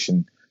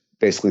administration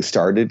basically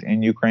started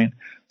in Ukraine.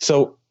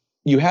 So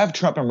you have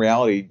Trump in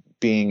reality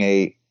being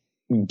a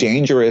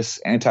dangerous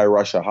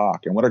anti-Russia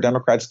hawk. And what are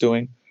Democrats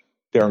doing?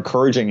 They're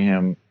encouraging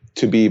him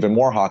to be even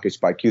more hawkish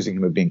by accusing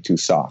him of being too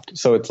soft.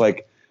 So it's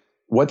like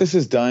what this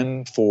has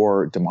done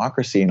for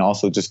democracy and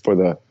also just for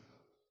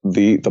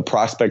the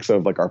prospects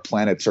of like our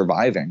planet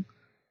surviving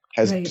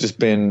has just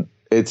been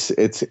it's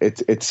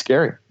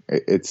scary.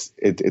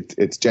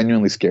 It's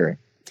genuinely scary.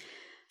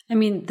 I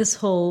mean, this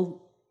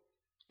whole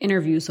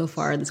interview so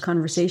far, this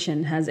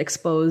conversation has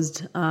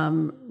exposed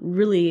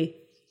really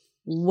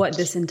what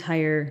this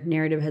entire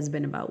narrative has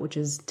been about, which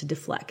is to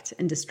deflect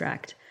and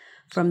distract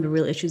from the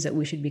real issues that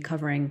we should be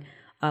covering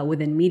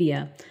within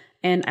media.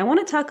 And I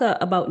want to talk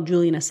about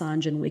Julian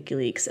Assange and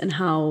WikiLeaks and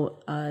how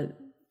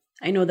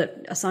I know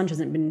that Assange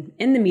hasn't been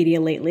in the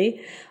media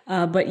lately,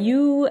 but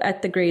you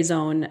at the Gray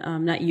Zone,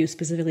 not you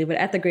specifically, but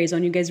at the Gray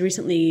Zone, you guys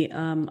recently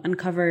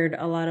uncovered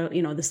a lot of,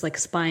 this like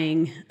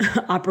spying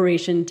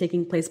operation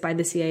taking place by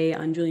the CIA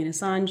on Julian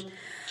Assange.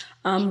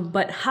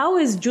 But how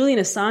is Julian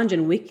Assange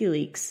and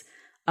WikiLeaks,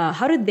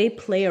 how did they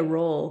play a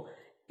role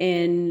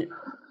in,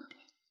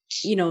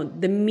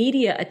 the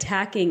media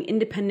attacking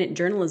independent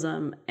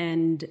journalism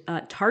and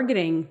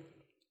targeting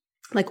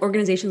like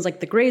organizations like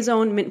the Gray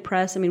Zone, Mint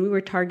Press? I mean, we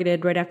were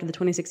targeted right after the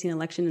 2016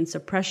 election and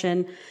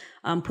suppression,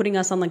 putting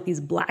us on like these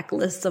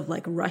blacklists of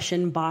like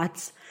Russian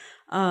bots.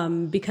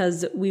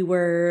 because we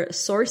were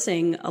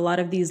sourcing a lot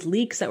of these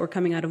leaks that were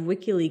coming out of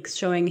WikiLeaks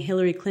showing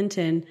Hillary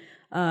Clinton,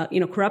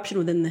 corruption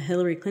within the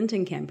Hillary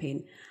Clinton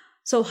campaign.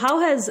 So how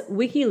has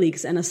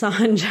WikiLeaks and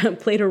Assange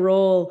played a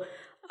role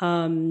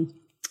in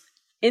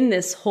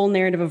this whole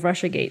narrative of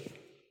Russiagate?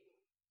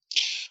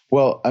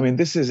 Well, I mean,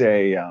 this is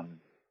a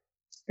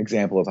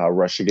example of how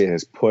Russiagate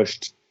has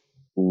pushed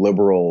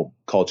liberal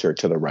culture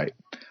to the right.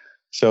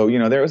 So,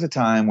 there was a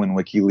time when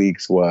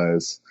WikiLeaks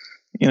was,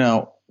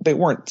 they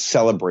weren't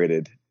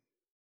celebrated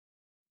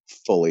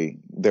fully.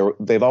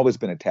 They've always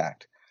been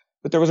attacked.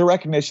 But there was a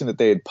recognition that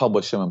they had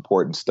published some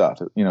important stuff,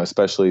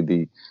 especially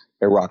the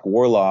Iraq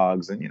war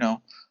logs. And,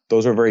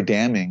 those are very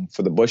damning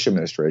for the Bush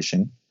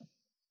administration.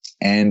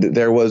 And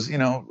there was,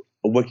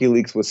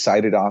 WikiLeaks was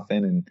cited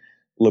often in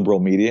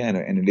liberal media, and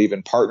it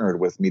even partnered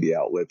with media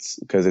outlets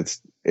because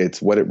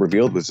it's what it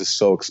revealed was just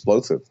so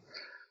explosive.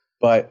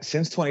 But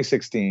since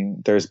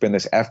 2016, there's been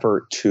this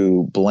effort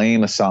to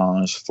blame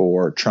Assange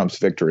for Trump's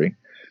victory.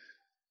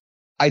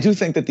 I do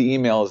think that the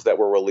emails that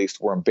were released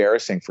were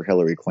embarrassing for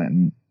Hillary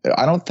Clinton.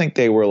 I don't think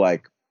they were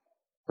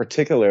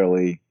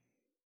particularly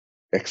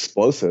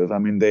explosive. I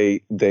mean,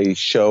 they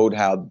showed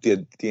how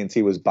the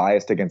DNC was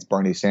biased against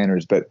Bernie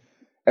Sanders, but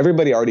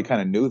everybody already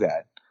kind of knew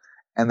that.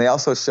 And they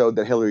also showed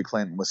that Hillary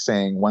Clinton was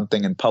saying one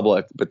thing in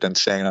public, but then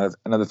saying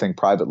another thing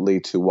privately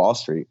to Wall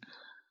Street,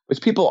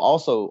 which people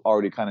also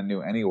already kind of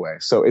knew anyway.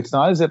 So it's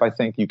not as if I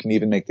think you can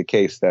even make the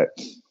case that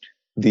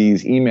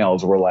these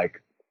emails were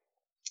like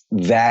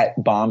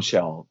that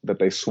bombshell that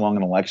they swung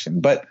an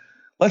election. But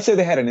let's say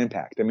they had an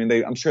impact. I mean,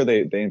 I'm sure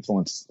they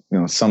influenced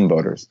some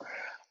voters.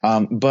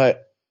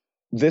 But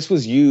this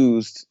was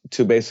used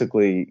to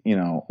basically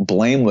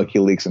blame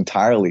WikiLeaks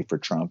entirely for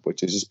Trump,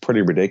 which is just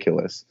pretty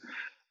ridiculous.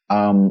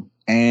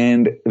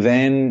 And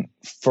then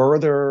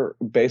further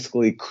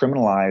basically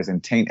criminalize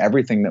and taint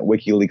everything that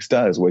WikiLeaks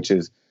does, which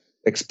is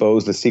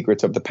expose the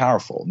secrets of the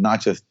powerful,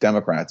 not just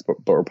Democrats,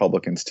 but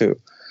Republicans too.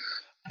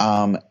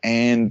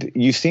 And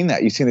you've seen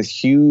that. You've seen this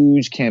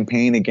huge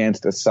campaign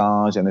against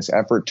Assange and this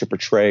effort to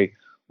portray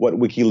what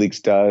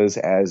WikiLeaks does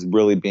as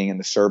really being in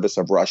the service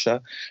of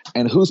Russia.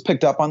 And who's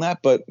picked up on that?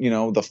 But,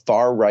 the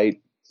far right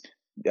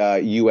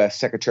U.S.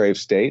 Secretary of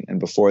State,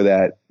 and before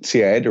that,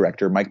 CIA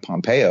Director Mike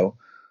Pompeo,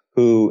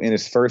 who in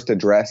his first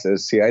address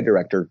as CIA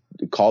Director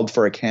called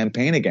for a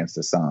campaign against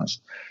Assange.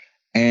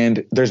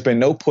 And there's been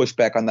no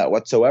pushback on that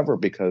whatsoever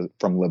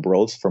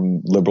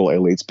from liberal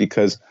elites,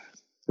 because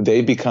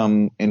they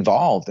become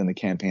involved in the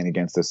campaign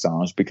against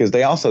Assange because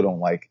they also don't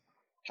like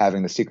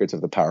having the secrets of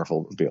the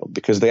powerful revealed,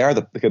 because they are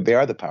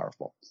the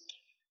powerful.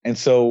 And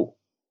so,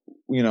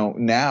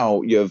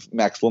 now you have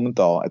Max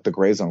Blumenthal at the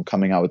Gray Zone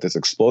coming out with this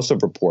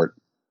explosive report,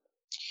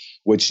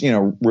 which,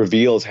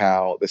 reveals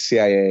how the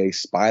CIA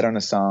spied on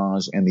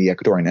Assange and the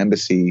Ecuadorian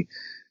embassy.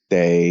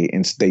 They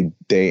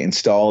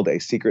installed a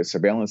secret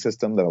surveillance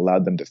system that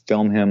allowed them to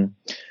film him.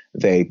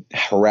 They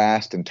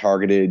harassed and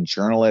targeted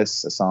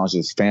journalists,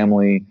 Assange's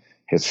family,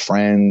 his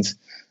friends,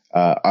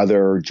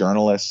 other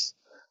journalists.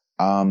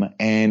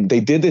 And they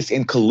did this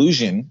in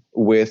collusion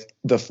with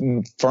the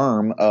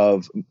firm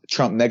of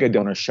Trump mega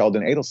donor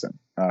Sheldon Adelson,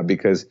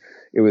 because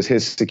it was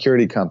his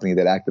security company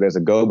that acted as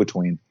a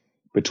go-between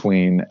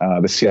between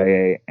the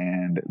CIA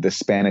and the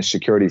Spanish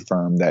security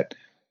firm that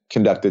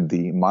conducted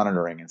the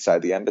monitoring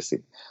inside the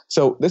embassy.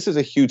 So this is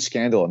a huge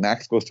scandal, and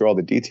Max goes through all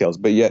the details,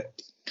 but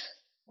yet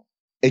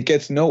it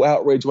gets no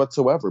outrage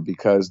whatsoever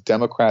because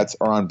Democrats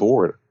are on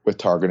board with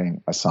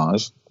targeting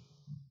Assange.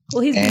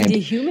 Well, he's been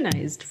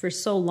dehumanized for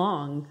so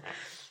long.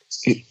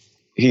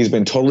 He's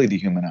been totally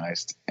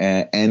dehumanized.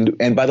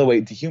 And by the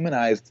way,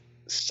 dehumanized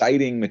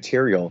citing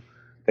material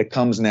that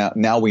comes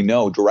now we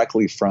know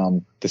directly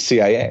from the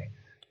CIA.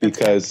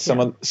 Because some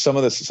of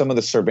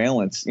the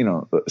surveillance,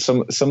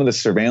 some of the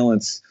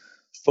surveillance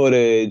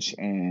footage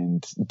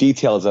and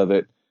details of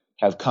it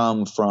have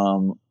come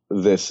from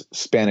this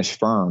Spanish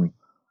firm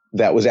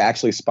that was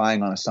actually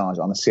spying on Assange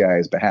on the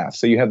CIA's behalf.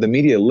 So you have the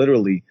media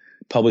literally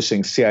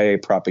publishing CIA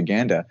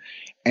propaganda,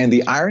 and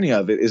the irony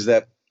of it is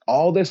that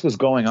all this was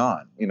going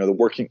on.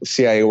 The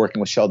CIA working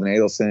with Sheldon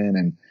Adelson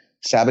and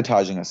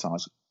sabotaging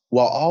Assange.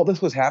 While all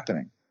this was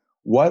happening,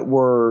 what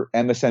were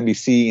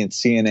MSNBC and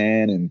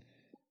CNN and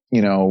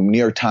New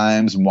York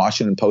Times and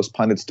Washington Post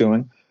pundits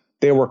doing?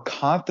 They were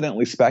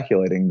confidently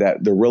speculating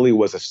that there really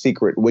was a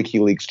secret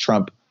WikiLeaks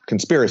Trump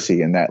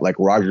conspiracy and that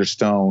Roger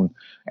Stone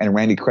and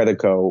Randy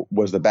Credico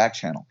was the back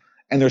channel.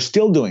 And they're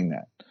still doing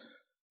that.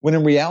 When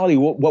in reality,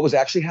 what was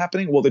actually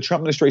happening? Well, the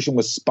Trump administration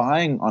was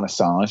spying on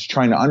Assange,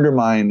 trying to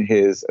undermine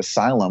his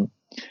asylum,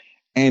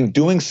 and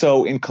doing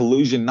so in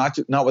collusion,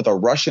 not with a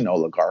Russian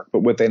oligarch,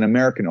 but with an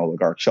American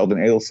oligarch, Sheldon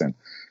Adelson.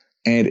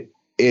 And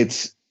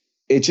it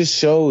just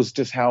shows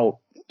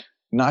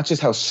not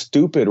just how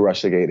stupid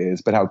Russiagate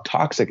is, but how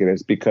toxic it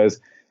is, because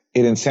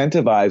it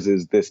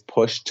incentivizes this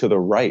push to the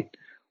right,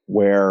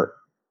 where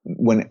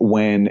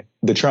when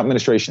the Trump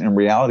administration in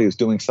reality is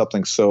doing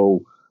something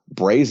so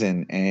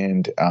brazen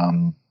and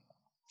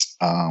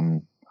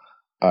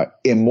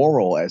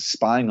immoral as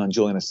spying on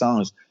Julian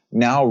Assange,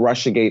 now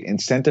Russiagate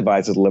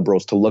incentivizes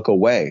liberals to look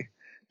away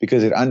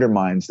because it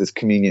undermines this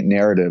convenient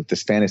narrative,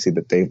 this fantasy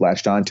that they've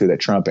latched onto, that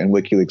Trump and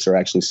WikiLeaks are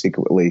actually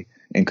secretly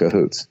in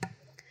cahoots.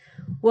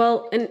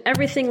 Well, and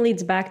everything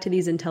leads back to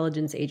these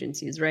intelligence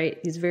agencies,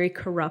 right? These very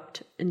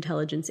corrupt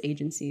intelligence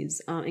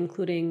agencies,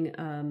 including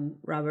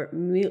Robert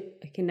Mueller.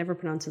 I can never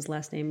pronounce his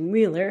last name,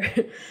 Mueller.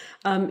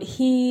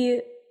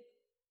 He,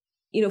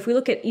 if we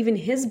look at even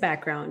his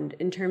background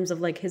in terms of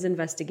like his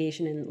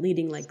investigation and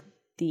leading like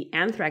the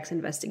anthrax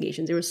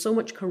investigations, there was so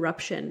much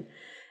corruption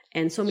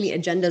and so many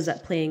agendas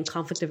at play and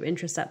conflict of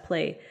interest at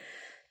play.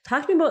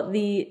 Talk to me about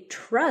the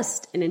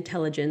trust in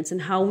intelligence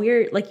and how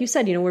we're, like you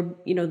said,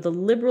 the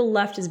liberal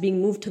left is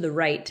being moved to the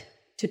right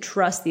to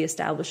trust the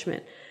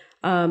establishment.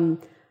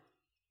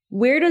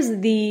 Where is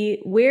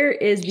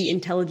the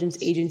intelligence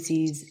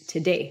agencies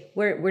today?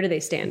 Where do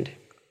they stand?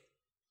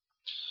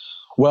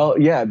 Well,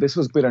 yeah, this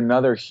has been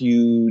another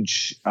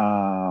huge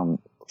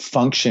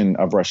function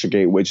of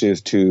Russiagate, which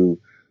is to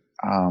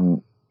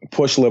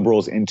push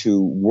liberals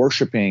into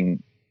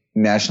worshiping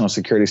national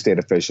security state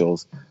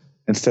officials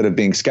instead of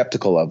being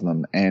skeptical of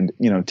them, and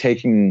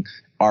taking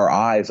our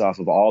eyes off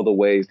of all the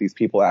ways these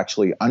people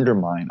actually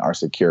undermine our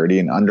security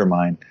and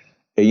undermine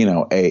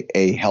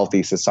a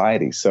healthy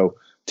society. So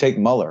take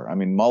Mueller. I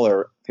mean,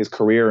 Mueller, his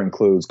career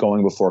includes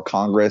going before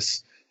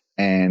Congress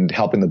and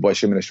helping the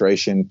Bush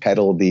administration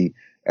peddle the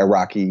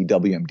Iraqi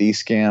WMD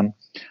scam.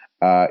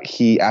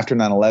 After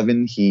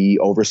 9/11, he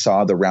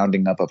oversaw the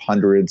rounding up of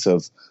hundreds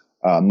of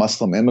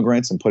Muslim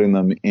immigrants and putting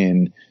them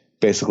in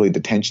basically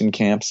detention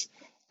camps.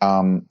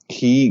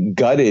 He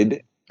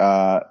gutted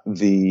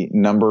the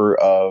number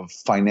of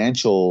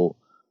financial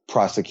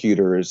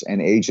prosecutors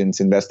and agents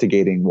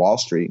investigating Wall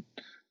Street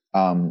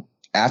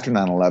after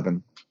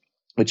 9/11,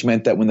 which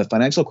meant that when the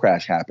financial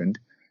crash happened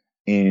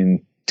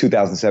in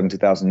 2007,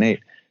 2008,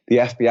 the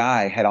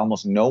FBI had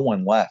almost no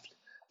one left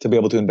to be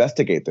able to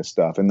investigate this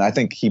stuff. And I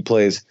think he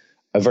plays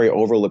a very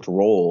overlooked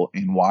role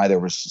in why there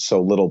was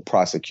so little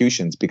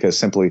prosecutions, because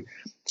simply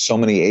so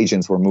many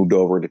agents were moved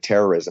over to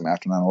terrorism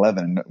after 9/11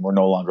 and we're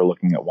no longer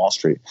looking at Wall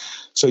Street.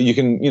 So you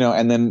can,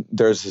 and then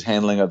there's his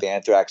handling of the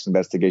anthrax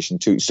investigation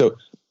too. So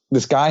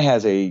this guy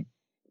has a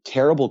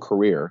terrible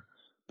career,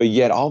 but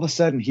yet all of a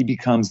sudden he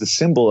becomes the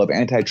symbol of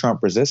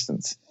anti-Trump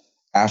resistance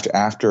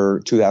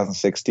after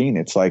 2016.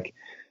 It's like,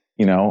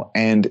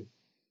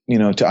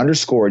 to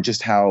underscore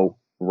just how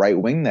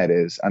right-wing that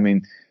is. I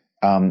mean,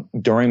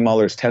 during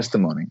Mueller's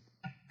testimony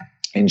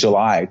in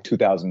July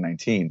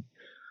 2019,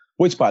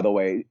 which, by the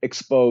way,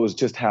 exposed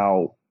just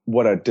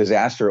what a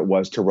disaster it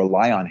was to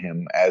rely on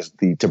him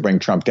to bring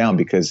Trump down,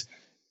 because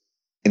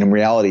in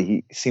reality,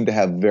 he seemed to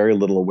have very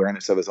little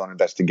awareness of his own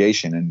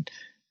investigation and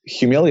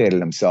humiliated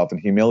himself and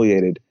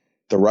humiliated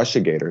the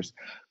Russiagators.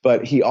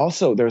 But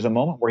there's a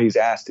moment where he's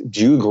asked,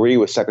 do you agree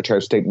with Secretary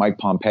of State Mike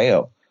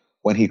Pompeo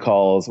when he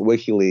calls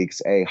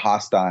WikiLeaks a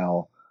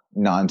hostile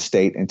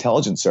non-state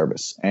intelligence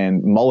service?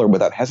 And Mueller,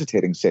 without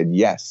hesitating, said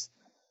yes.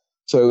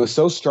 So it was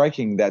so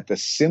striking that the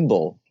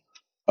symbol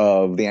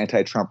of the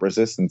anti-Trump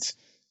resistance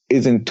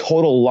is in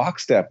total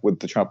lockstep with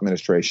the Trump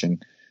administration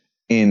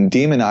in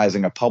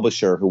demonizing a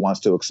publisher who wants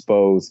to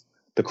expose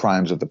the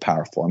crimes of the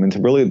powerful. I mean,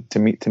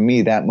 to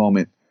me, that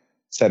moment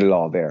said it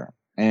all there.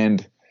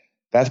 And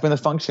that's been the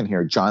function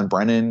here. John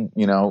Brennan,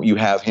 you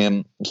have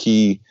him.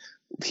 He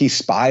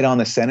spied on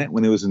the Senate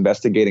when he was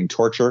investigating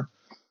torture.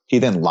 He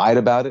then lied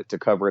about it to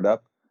cover it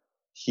up.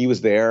 He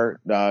was there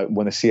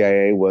when the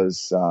CIA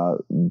was,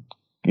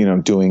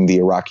 doing the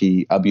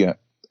Iraqi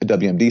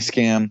WMD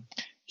scam.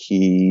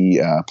 He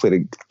played a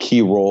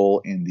key role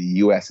in the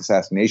U.S.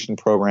 assassination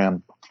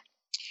program,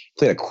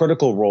 played a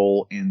critical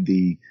role in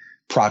the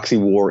proxy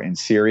war in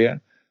Syria.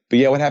 But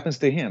yeah, what happens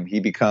to him? He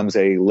becomes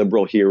a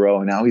liberal hero,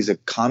 and now he's a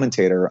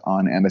commentator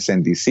on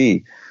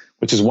MSNBC,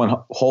 which is one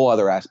whole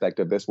other aspect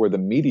of this, where the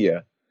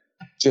media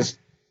just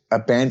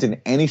abandoned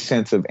any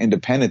sense of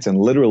independence and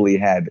literally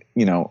had,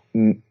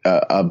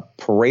 a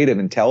parade of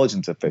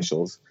intelligence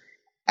officials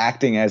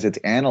acting as its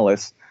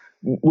analysts,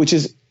 which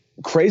is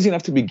crazy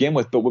enough to begin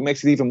with. But what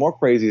makes it even more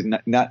crazy is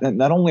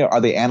not only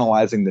are they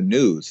analyzing the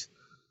news,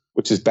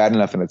 which is bad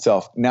enough in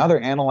itself, now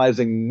they're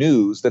analyzing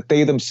news that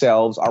they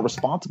themselves are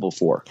responsible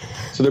for.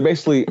 So they're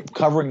basically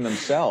covering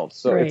themselves.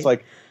 So It's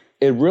like,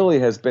 it really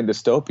has been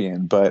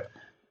dystopian. But,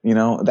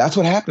 that's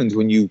what happens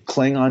when you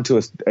cling onto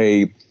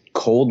a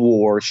Cold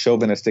War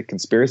chauvinistic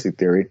conspiracy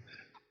theory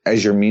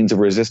as your means of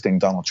resisting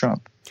Donald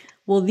Trump.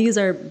 Well, these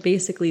are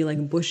basically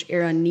like Bush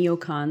era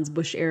neocons,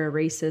 Bush era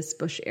racists,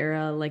 Bush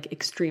era like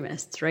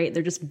extremists, right?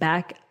 They're just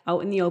back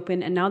out in the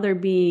open, and now they're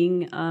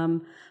being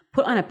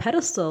put on a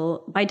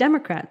pedestal by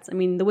Democrats. I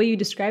mean, the way you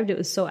described it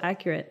was so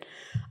accurate.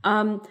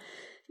 I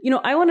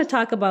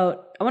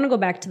want to go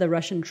back to the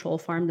Russian troll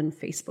farms and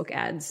Facebook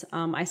ads.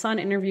 I saw an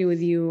interview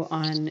with you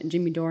on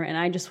Jimmy Dore, and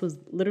I just was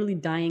literally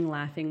dying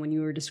laughing when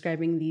you were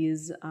describing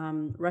these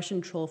Russian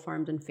troll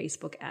farms and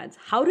Facebook ads.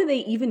 How do they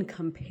even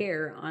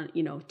compare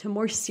to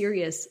more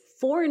serious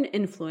foreign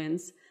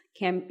influence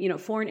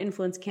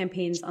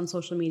campaigns on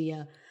social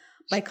media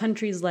by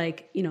countries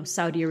like,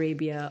 Saudi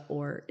Arabia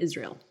or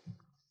Israel?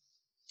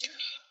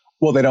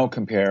 Well, they don't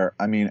compare.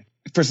 I mean,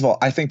 first of all,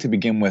 I think to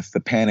begin with, the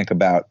panic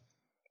about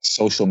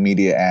social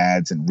media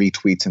ads and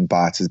retweets and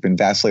bots has been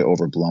vastly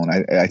overblown.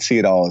 I see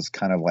it all as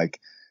kind of like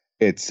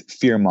it's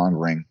fear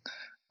mongering.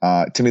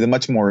 To me, the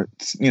much more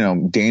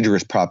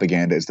dangerous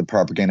propaganda is the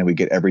propaganda we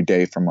get every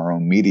day from our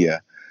own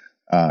media,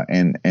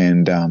 and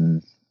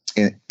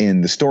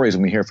in the stories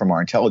when we hear from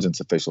our intelligence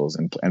officials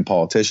and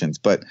politicians.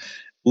 But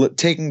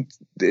taking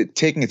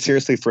it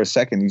seriously for a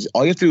second,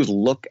 all you have to do is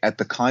look at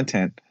the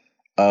content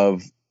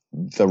of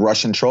the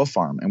Russian troll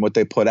farm and what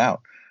they put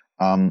out.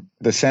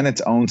 The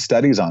Senate's own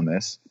studies on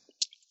this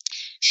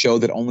show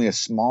that only a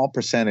small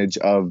percentage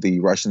of the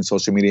Russian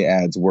social media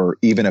ads were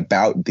even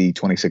about the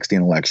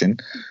 2016 election.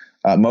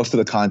 Most of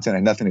the content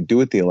had nothing to do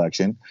with the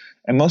election.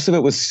 And most of it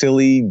was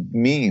silly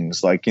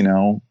memes. Like,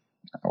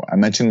 I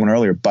mentioned one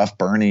earlier, Buff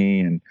Bernie.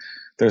 And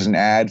there's an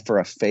ad for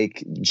a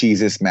fake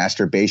Jesus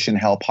masturbation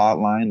help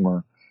hotline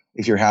where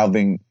if you're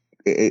having,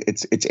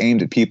 it's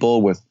aimed at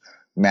people with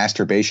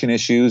masturbation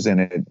issues.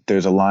 And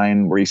there's a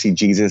line where you see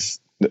Jesus.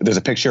 There's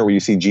a picture where you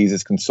see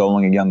Jesus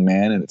consoling a young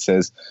man. And it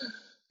says,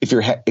 if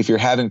you're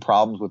having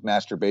problems with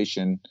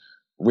masturbation,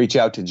 reach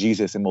out to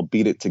Jesus and we'll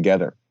beat it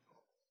together.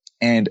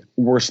 And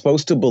we're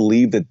supposed to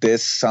believe that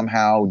this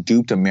somehow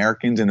duped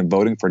Americans into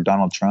voting for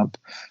Donald Trump.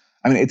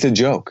 I mean, it's a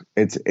joke.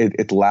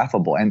 It's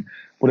laughable. And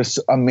what is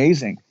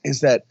amazing is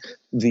that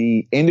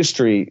the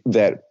industry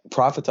that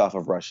profits off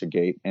of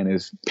Russiagate and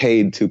is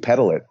paid to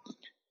peddle it,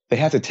 they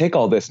have to take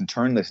all this and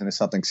turn this into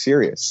something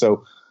serious.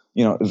 So,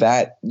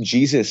 that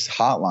Jesus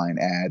hotline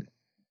ad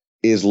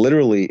is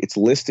literally, it's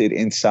listed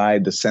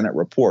inside the Senate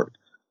report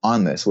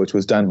on this, which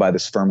was done by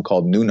this firm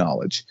called New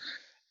Knowledge.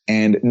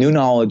 And New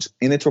Knowledge,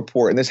 in its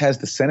report, and this has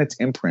the Senate's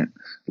imprint,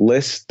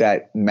 lists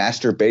that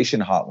masturbation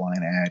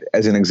hotline ad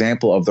as an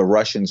example of the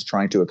Russians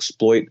trying to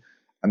exploit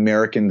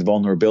Americans'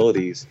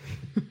 vulnerabilities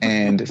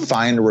and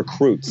find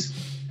recruits.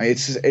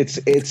 It's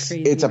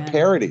crazy, it's a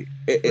parody.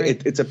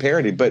 It's a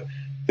parody. But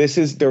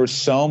there was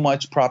so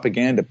much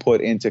propaganda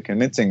put into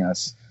convincing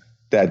us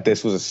that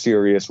this was a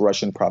serious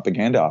Russian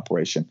propaganda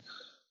operation.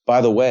 By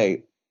the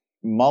way,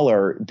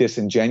 Mueller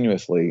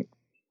disingenuously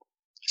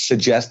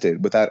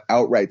suggested, without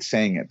outright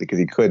saying it because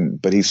he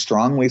couldn't, but he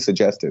strongly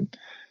suggested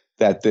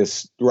that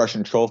this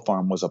Russian troll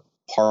farm was a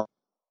part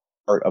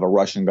of a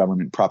Russian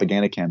government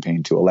propaganda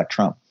campaign to elect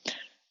Trump.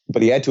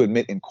 But he had to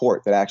admit in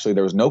court that actually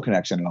there was no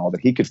connection at all that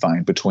he could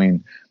find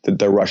between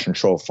the Russian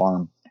troll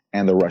farm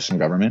and the Russian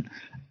government.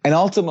 And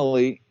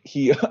ultimately,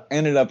 he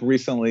ended up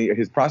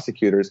his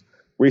prosecutors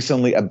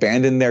recently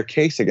abandoned their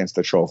case against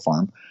the troll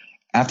farm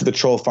after the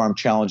troll farm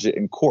challenged it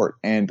in court.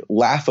 And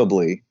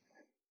laughably,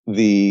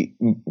 the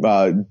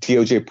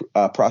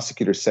DOJ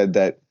prosecutor said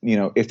that,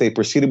 if they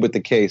proceeded with the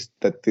case,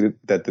 that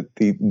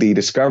the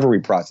discovery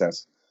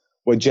process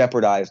would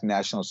jeopardize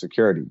national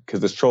security because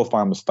this troll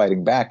farm was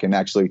fighting back and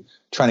actually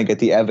trying to get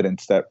the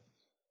evidence that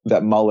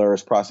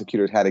Mueller's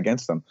prosecutors had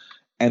against them.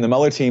 And the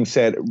Mueller team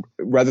said,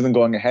 rather than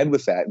going ahead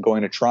with that,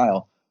 going to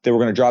trial, they were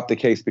going to drop the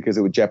case because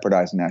it would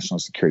jeopardize national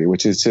security,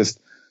 which is just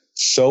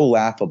so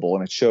laughable.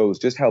 And it shows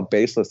just how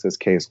baseless this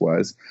case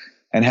was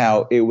and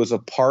how it was a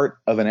part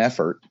of an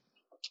effort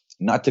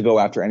not to go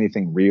after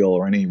anything real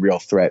or any real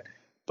threat,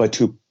 but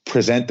to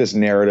present this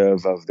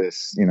narrative of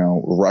this,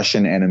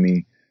 Russian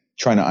enemy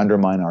trying to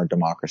undermine our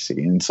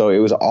democracy. And so it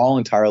was all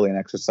entirely an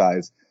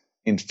exercise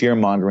in fear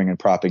mongering and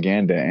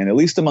propaganda. And at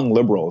least among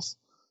liberals,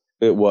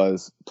 it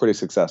was pretty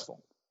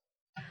successful.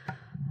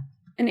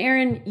 And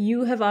Aaron,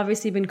 you have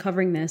obviously been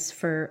covering this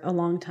for a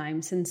long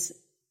time since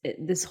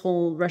this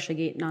whole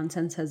Russiagate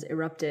nonsense has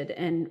erupted.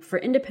 And for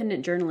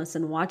independent journalists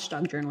and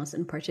watchdog journalists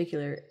in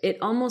particular, it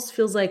almost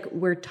feels like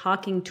we're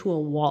talking to a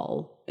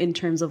wall in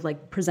terms of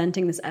like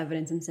presenting this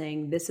evidence and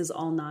saying, this is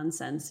all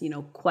nonsense,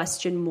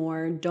 question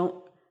more, don't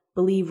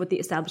believe what the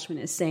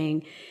establishment is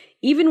saying.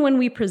 Even when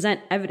we present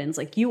evidence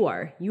like you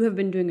have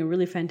been doing a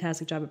really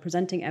fantastic job at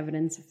presenting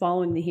evidence,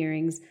 following the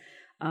hearings,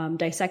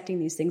 dissecting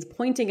these things,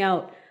 pointing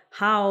out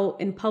how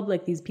in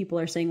public these people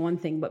are saying one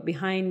thing, but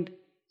behind,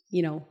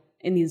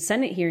 in these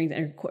Senate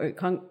hearings or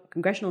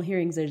congressional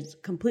hearings,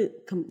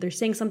 they're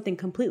saying something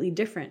completely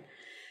different.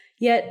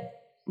 Yet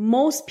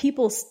most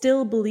people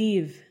still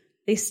believe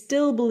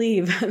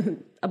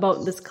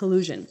about this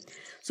collusion.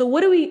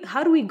 So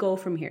how do we go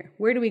from here?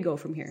 Where do we go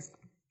from here?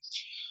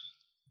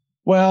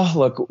 Well,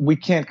 look, we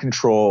can't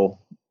control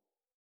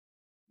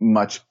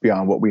much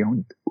beyond what we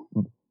own.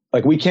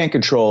 Like, we can't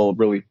control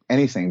really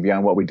anything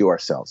beyond what we do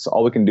ourselves. So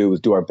all we can do is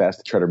do our best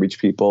to try to reach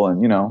people.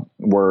 And,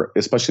 we're,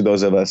 especially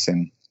those of us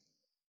in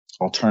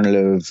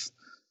alternative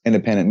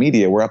independent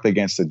media, we're up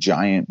against a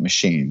giant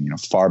machine,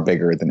 far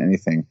bigger than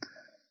anything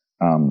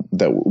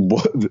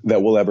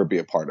that we'll ever be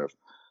a part of.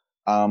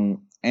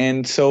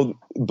 And so,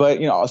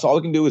 so all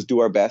we can do is do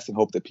our best and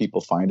hope that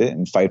people find it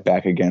and fight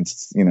back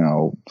against,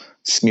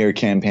 smear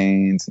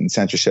campaigns and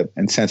censorship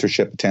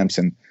attempts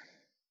and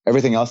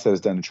everything else that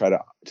is done to try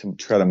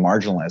to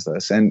marginalize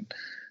us. And,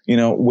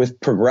 with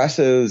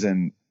progressives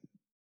and,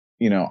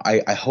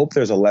 I hope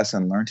there's a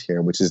lesson learned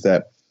here, which is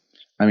that,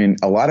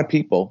 a lot of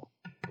people,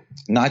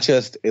 not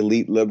just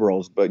elite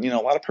liberals, but, a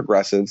lot of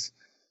progressives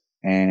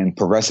and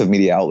progressive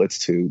media outlets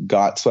too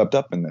got swept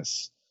up in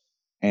this.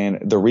 And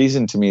the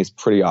reason to me is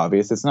pretty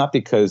obvious. It's not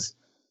because,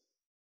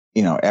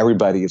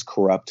 everybody is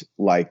corrupt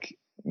like,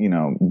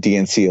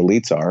 DNC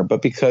elites are,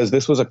 but because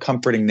this was a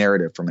comforting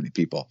narrative for many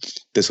people.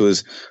 This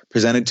was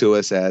presented to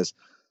us as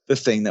the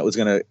thing that was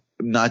going to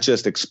not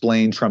just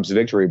explain Trump's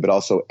victory, but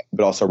also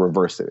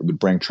reverse it. It would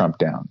bring Trump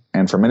down.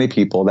 And for many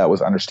people, that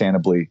was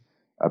understandably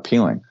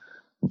appealing.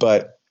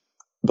 But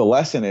the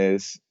lesson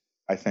is,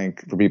 I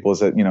think, for people is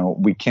that,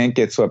 we can't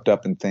get swept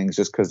up in things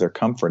just because they're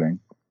comforting.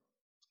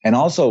 And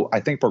also, I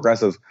think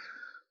progressives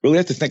really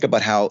have to think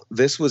about how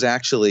this was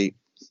actually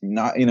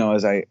not,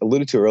 as I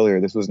alluded to earlier,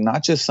 this was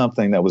not just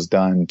something that was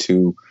done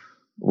to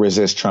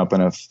resist Trump in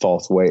a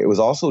false way. It was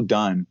also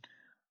done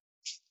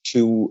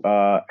to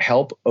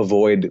help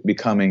avoid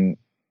becoming,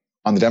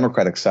 on the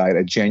Democratic side,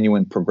 a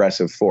genuine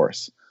progressive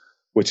force,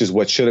 which is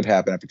what should have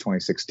happened after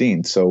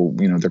 2016. So,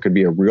 there could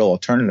be a real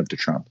alternative to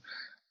Trump,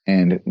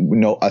 and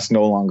us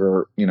no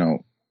longer,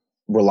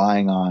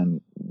 relying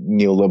on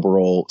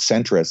neoliberal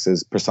centrists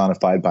as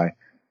personified by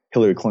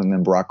Hillary Clinton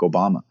and Barack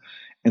Obama.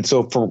 And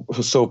so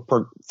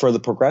for the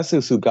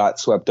progressives who got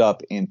swept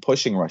up in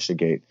pushing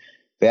Russiagate,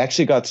 they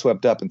actually got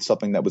swept up in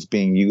something that was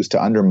being used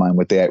to undermine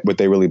what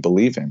they really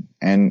believe in.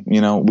 And,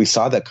 we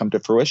saw that come to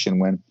fruition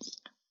when,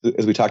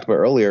 as we talked about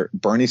earlier,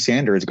 Bernie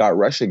Sanders got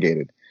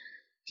Russiagated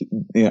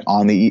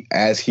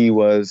as he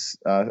was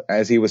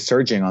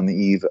surging on the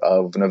eve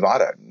of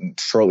Nevada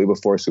shortly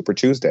before Super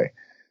Tuesday.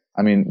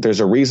 I mean, there's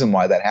a reason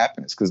why that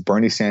happened. It's because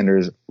Bernie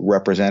Sanders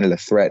represented a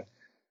threat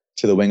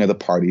to the wing of the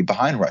party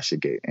behind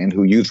Russiagate and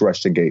who used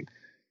Russiagate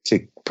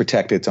to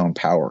protect its own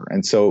power.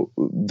 And so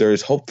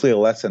there's hopefully a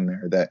lesson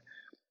there that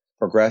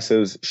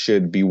progressives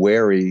should be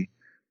wary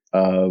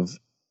of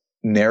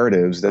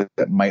narratives that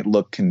might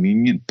look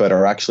convenient, but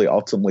are actually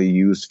ultimately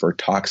used for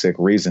toxic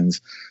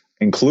reasons,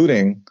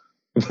 including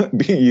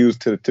being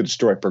used to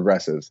destroy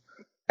progressives,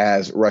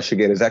 as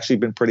Russiagate has actually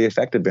been pretty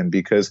effective in,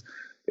 because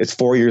it's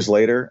 4 years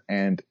later,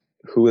 and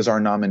who is our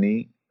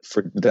nominee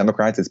for the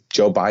Democrats? It's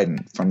Joe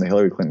Biden from the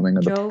Hillary Clinton wing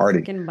of the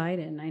party. Joe freaking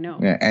Biden, I know.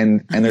 Yeah,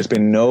 and there's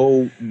been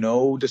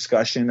no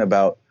discussion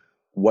about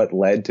what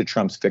led to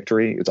Trump's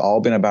victory. It's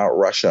all been about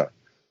Russia,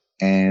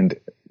 and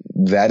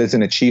that is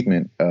an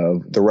achievement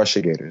of the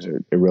Russiagators.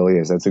 It really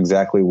is. That's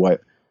exactly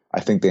what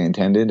I think they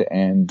intended,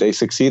 and they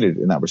succeeded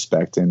in that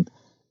respect. And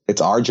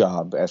it's our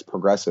job as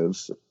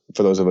progressives,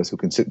 for those of us who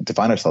can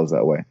define ourselves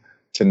that way,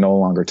 to no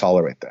longer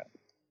tolerate that.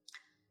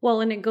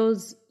 Well, and it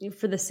goes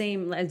for the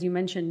same, as you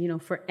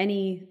mentioned, for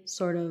any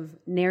sort of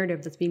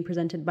narrative that's being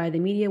presented by the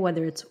media,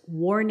 whether it's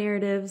war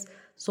narratives,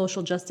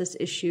 social justice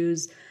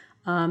issues,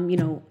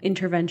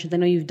 interventions. I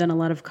know you've done a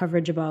lot of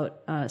coverage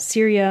about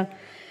Syria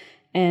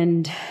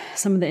and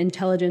some of the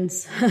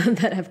intelligence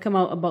that have come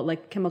out about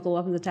like chemical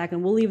weapons attack,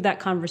 and we'll leave that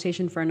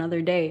conversation for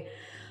another day.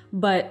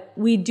 But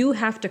we do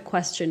have to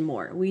question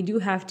more. We do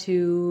have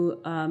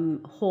to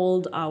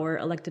hold our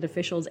elected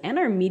officials and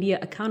our media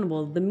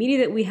accountable. The media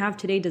that we have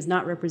today does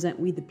not represent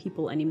we the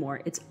people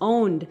anymore. It's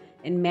owned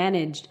and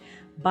managed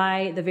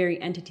by the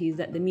very entities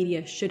that the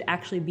media should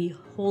actually be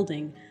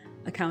holding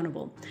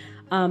accountable.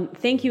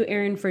 Thank you,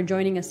 Aaron, for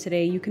joining us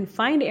today. You can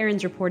find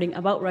Aaron's reporting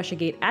about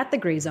Russiagate at The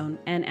Gray Zone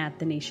and at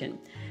The Nation.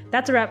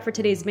 That's a wrap for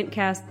today's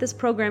Mintcast. This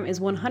program is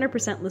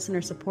 100%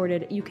 listener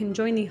supported. You can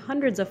join the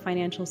hundreds of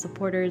financial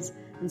supporters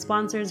and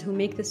sponsors who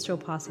make this show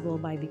possible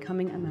by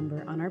becoming a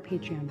member on our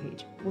Patreon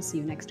page. We'll see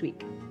you next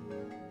week.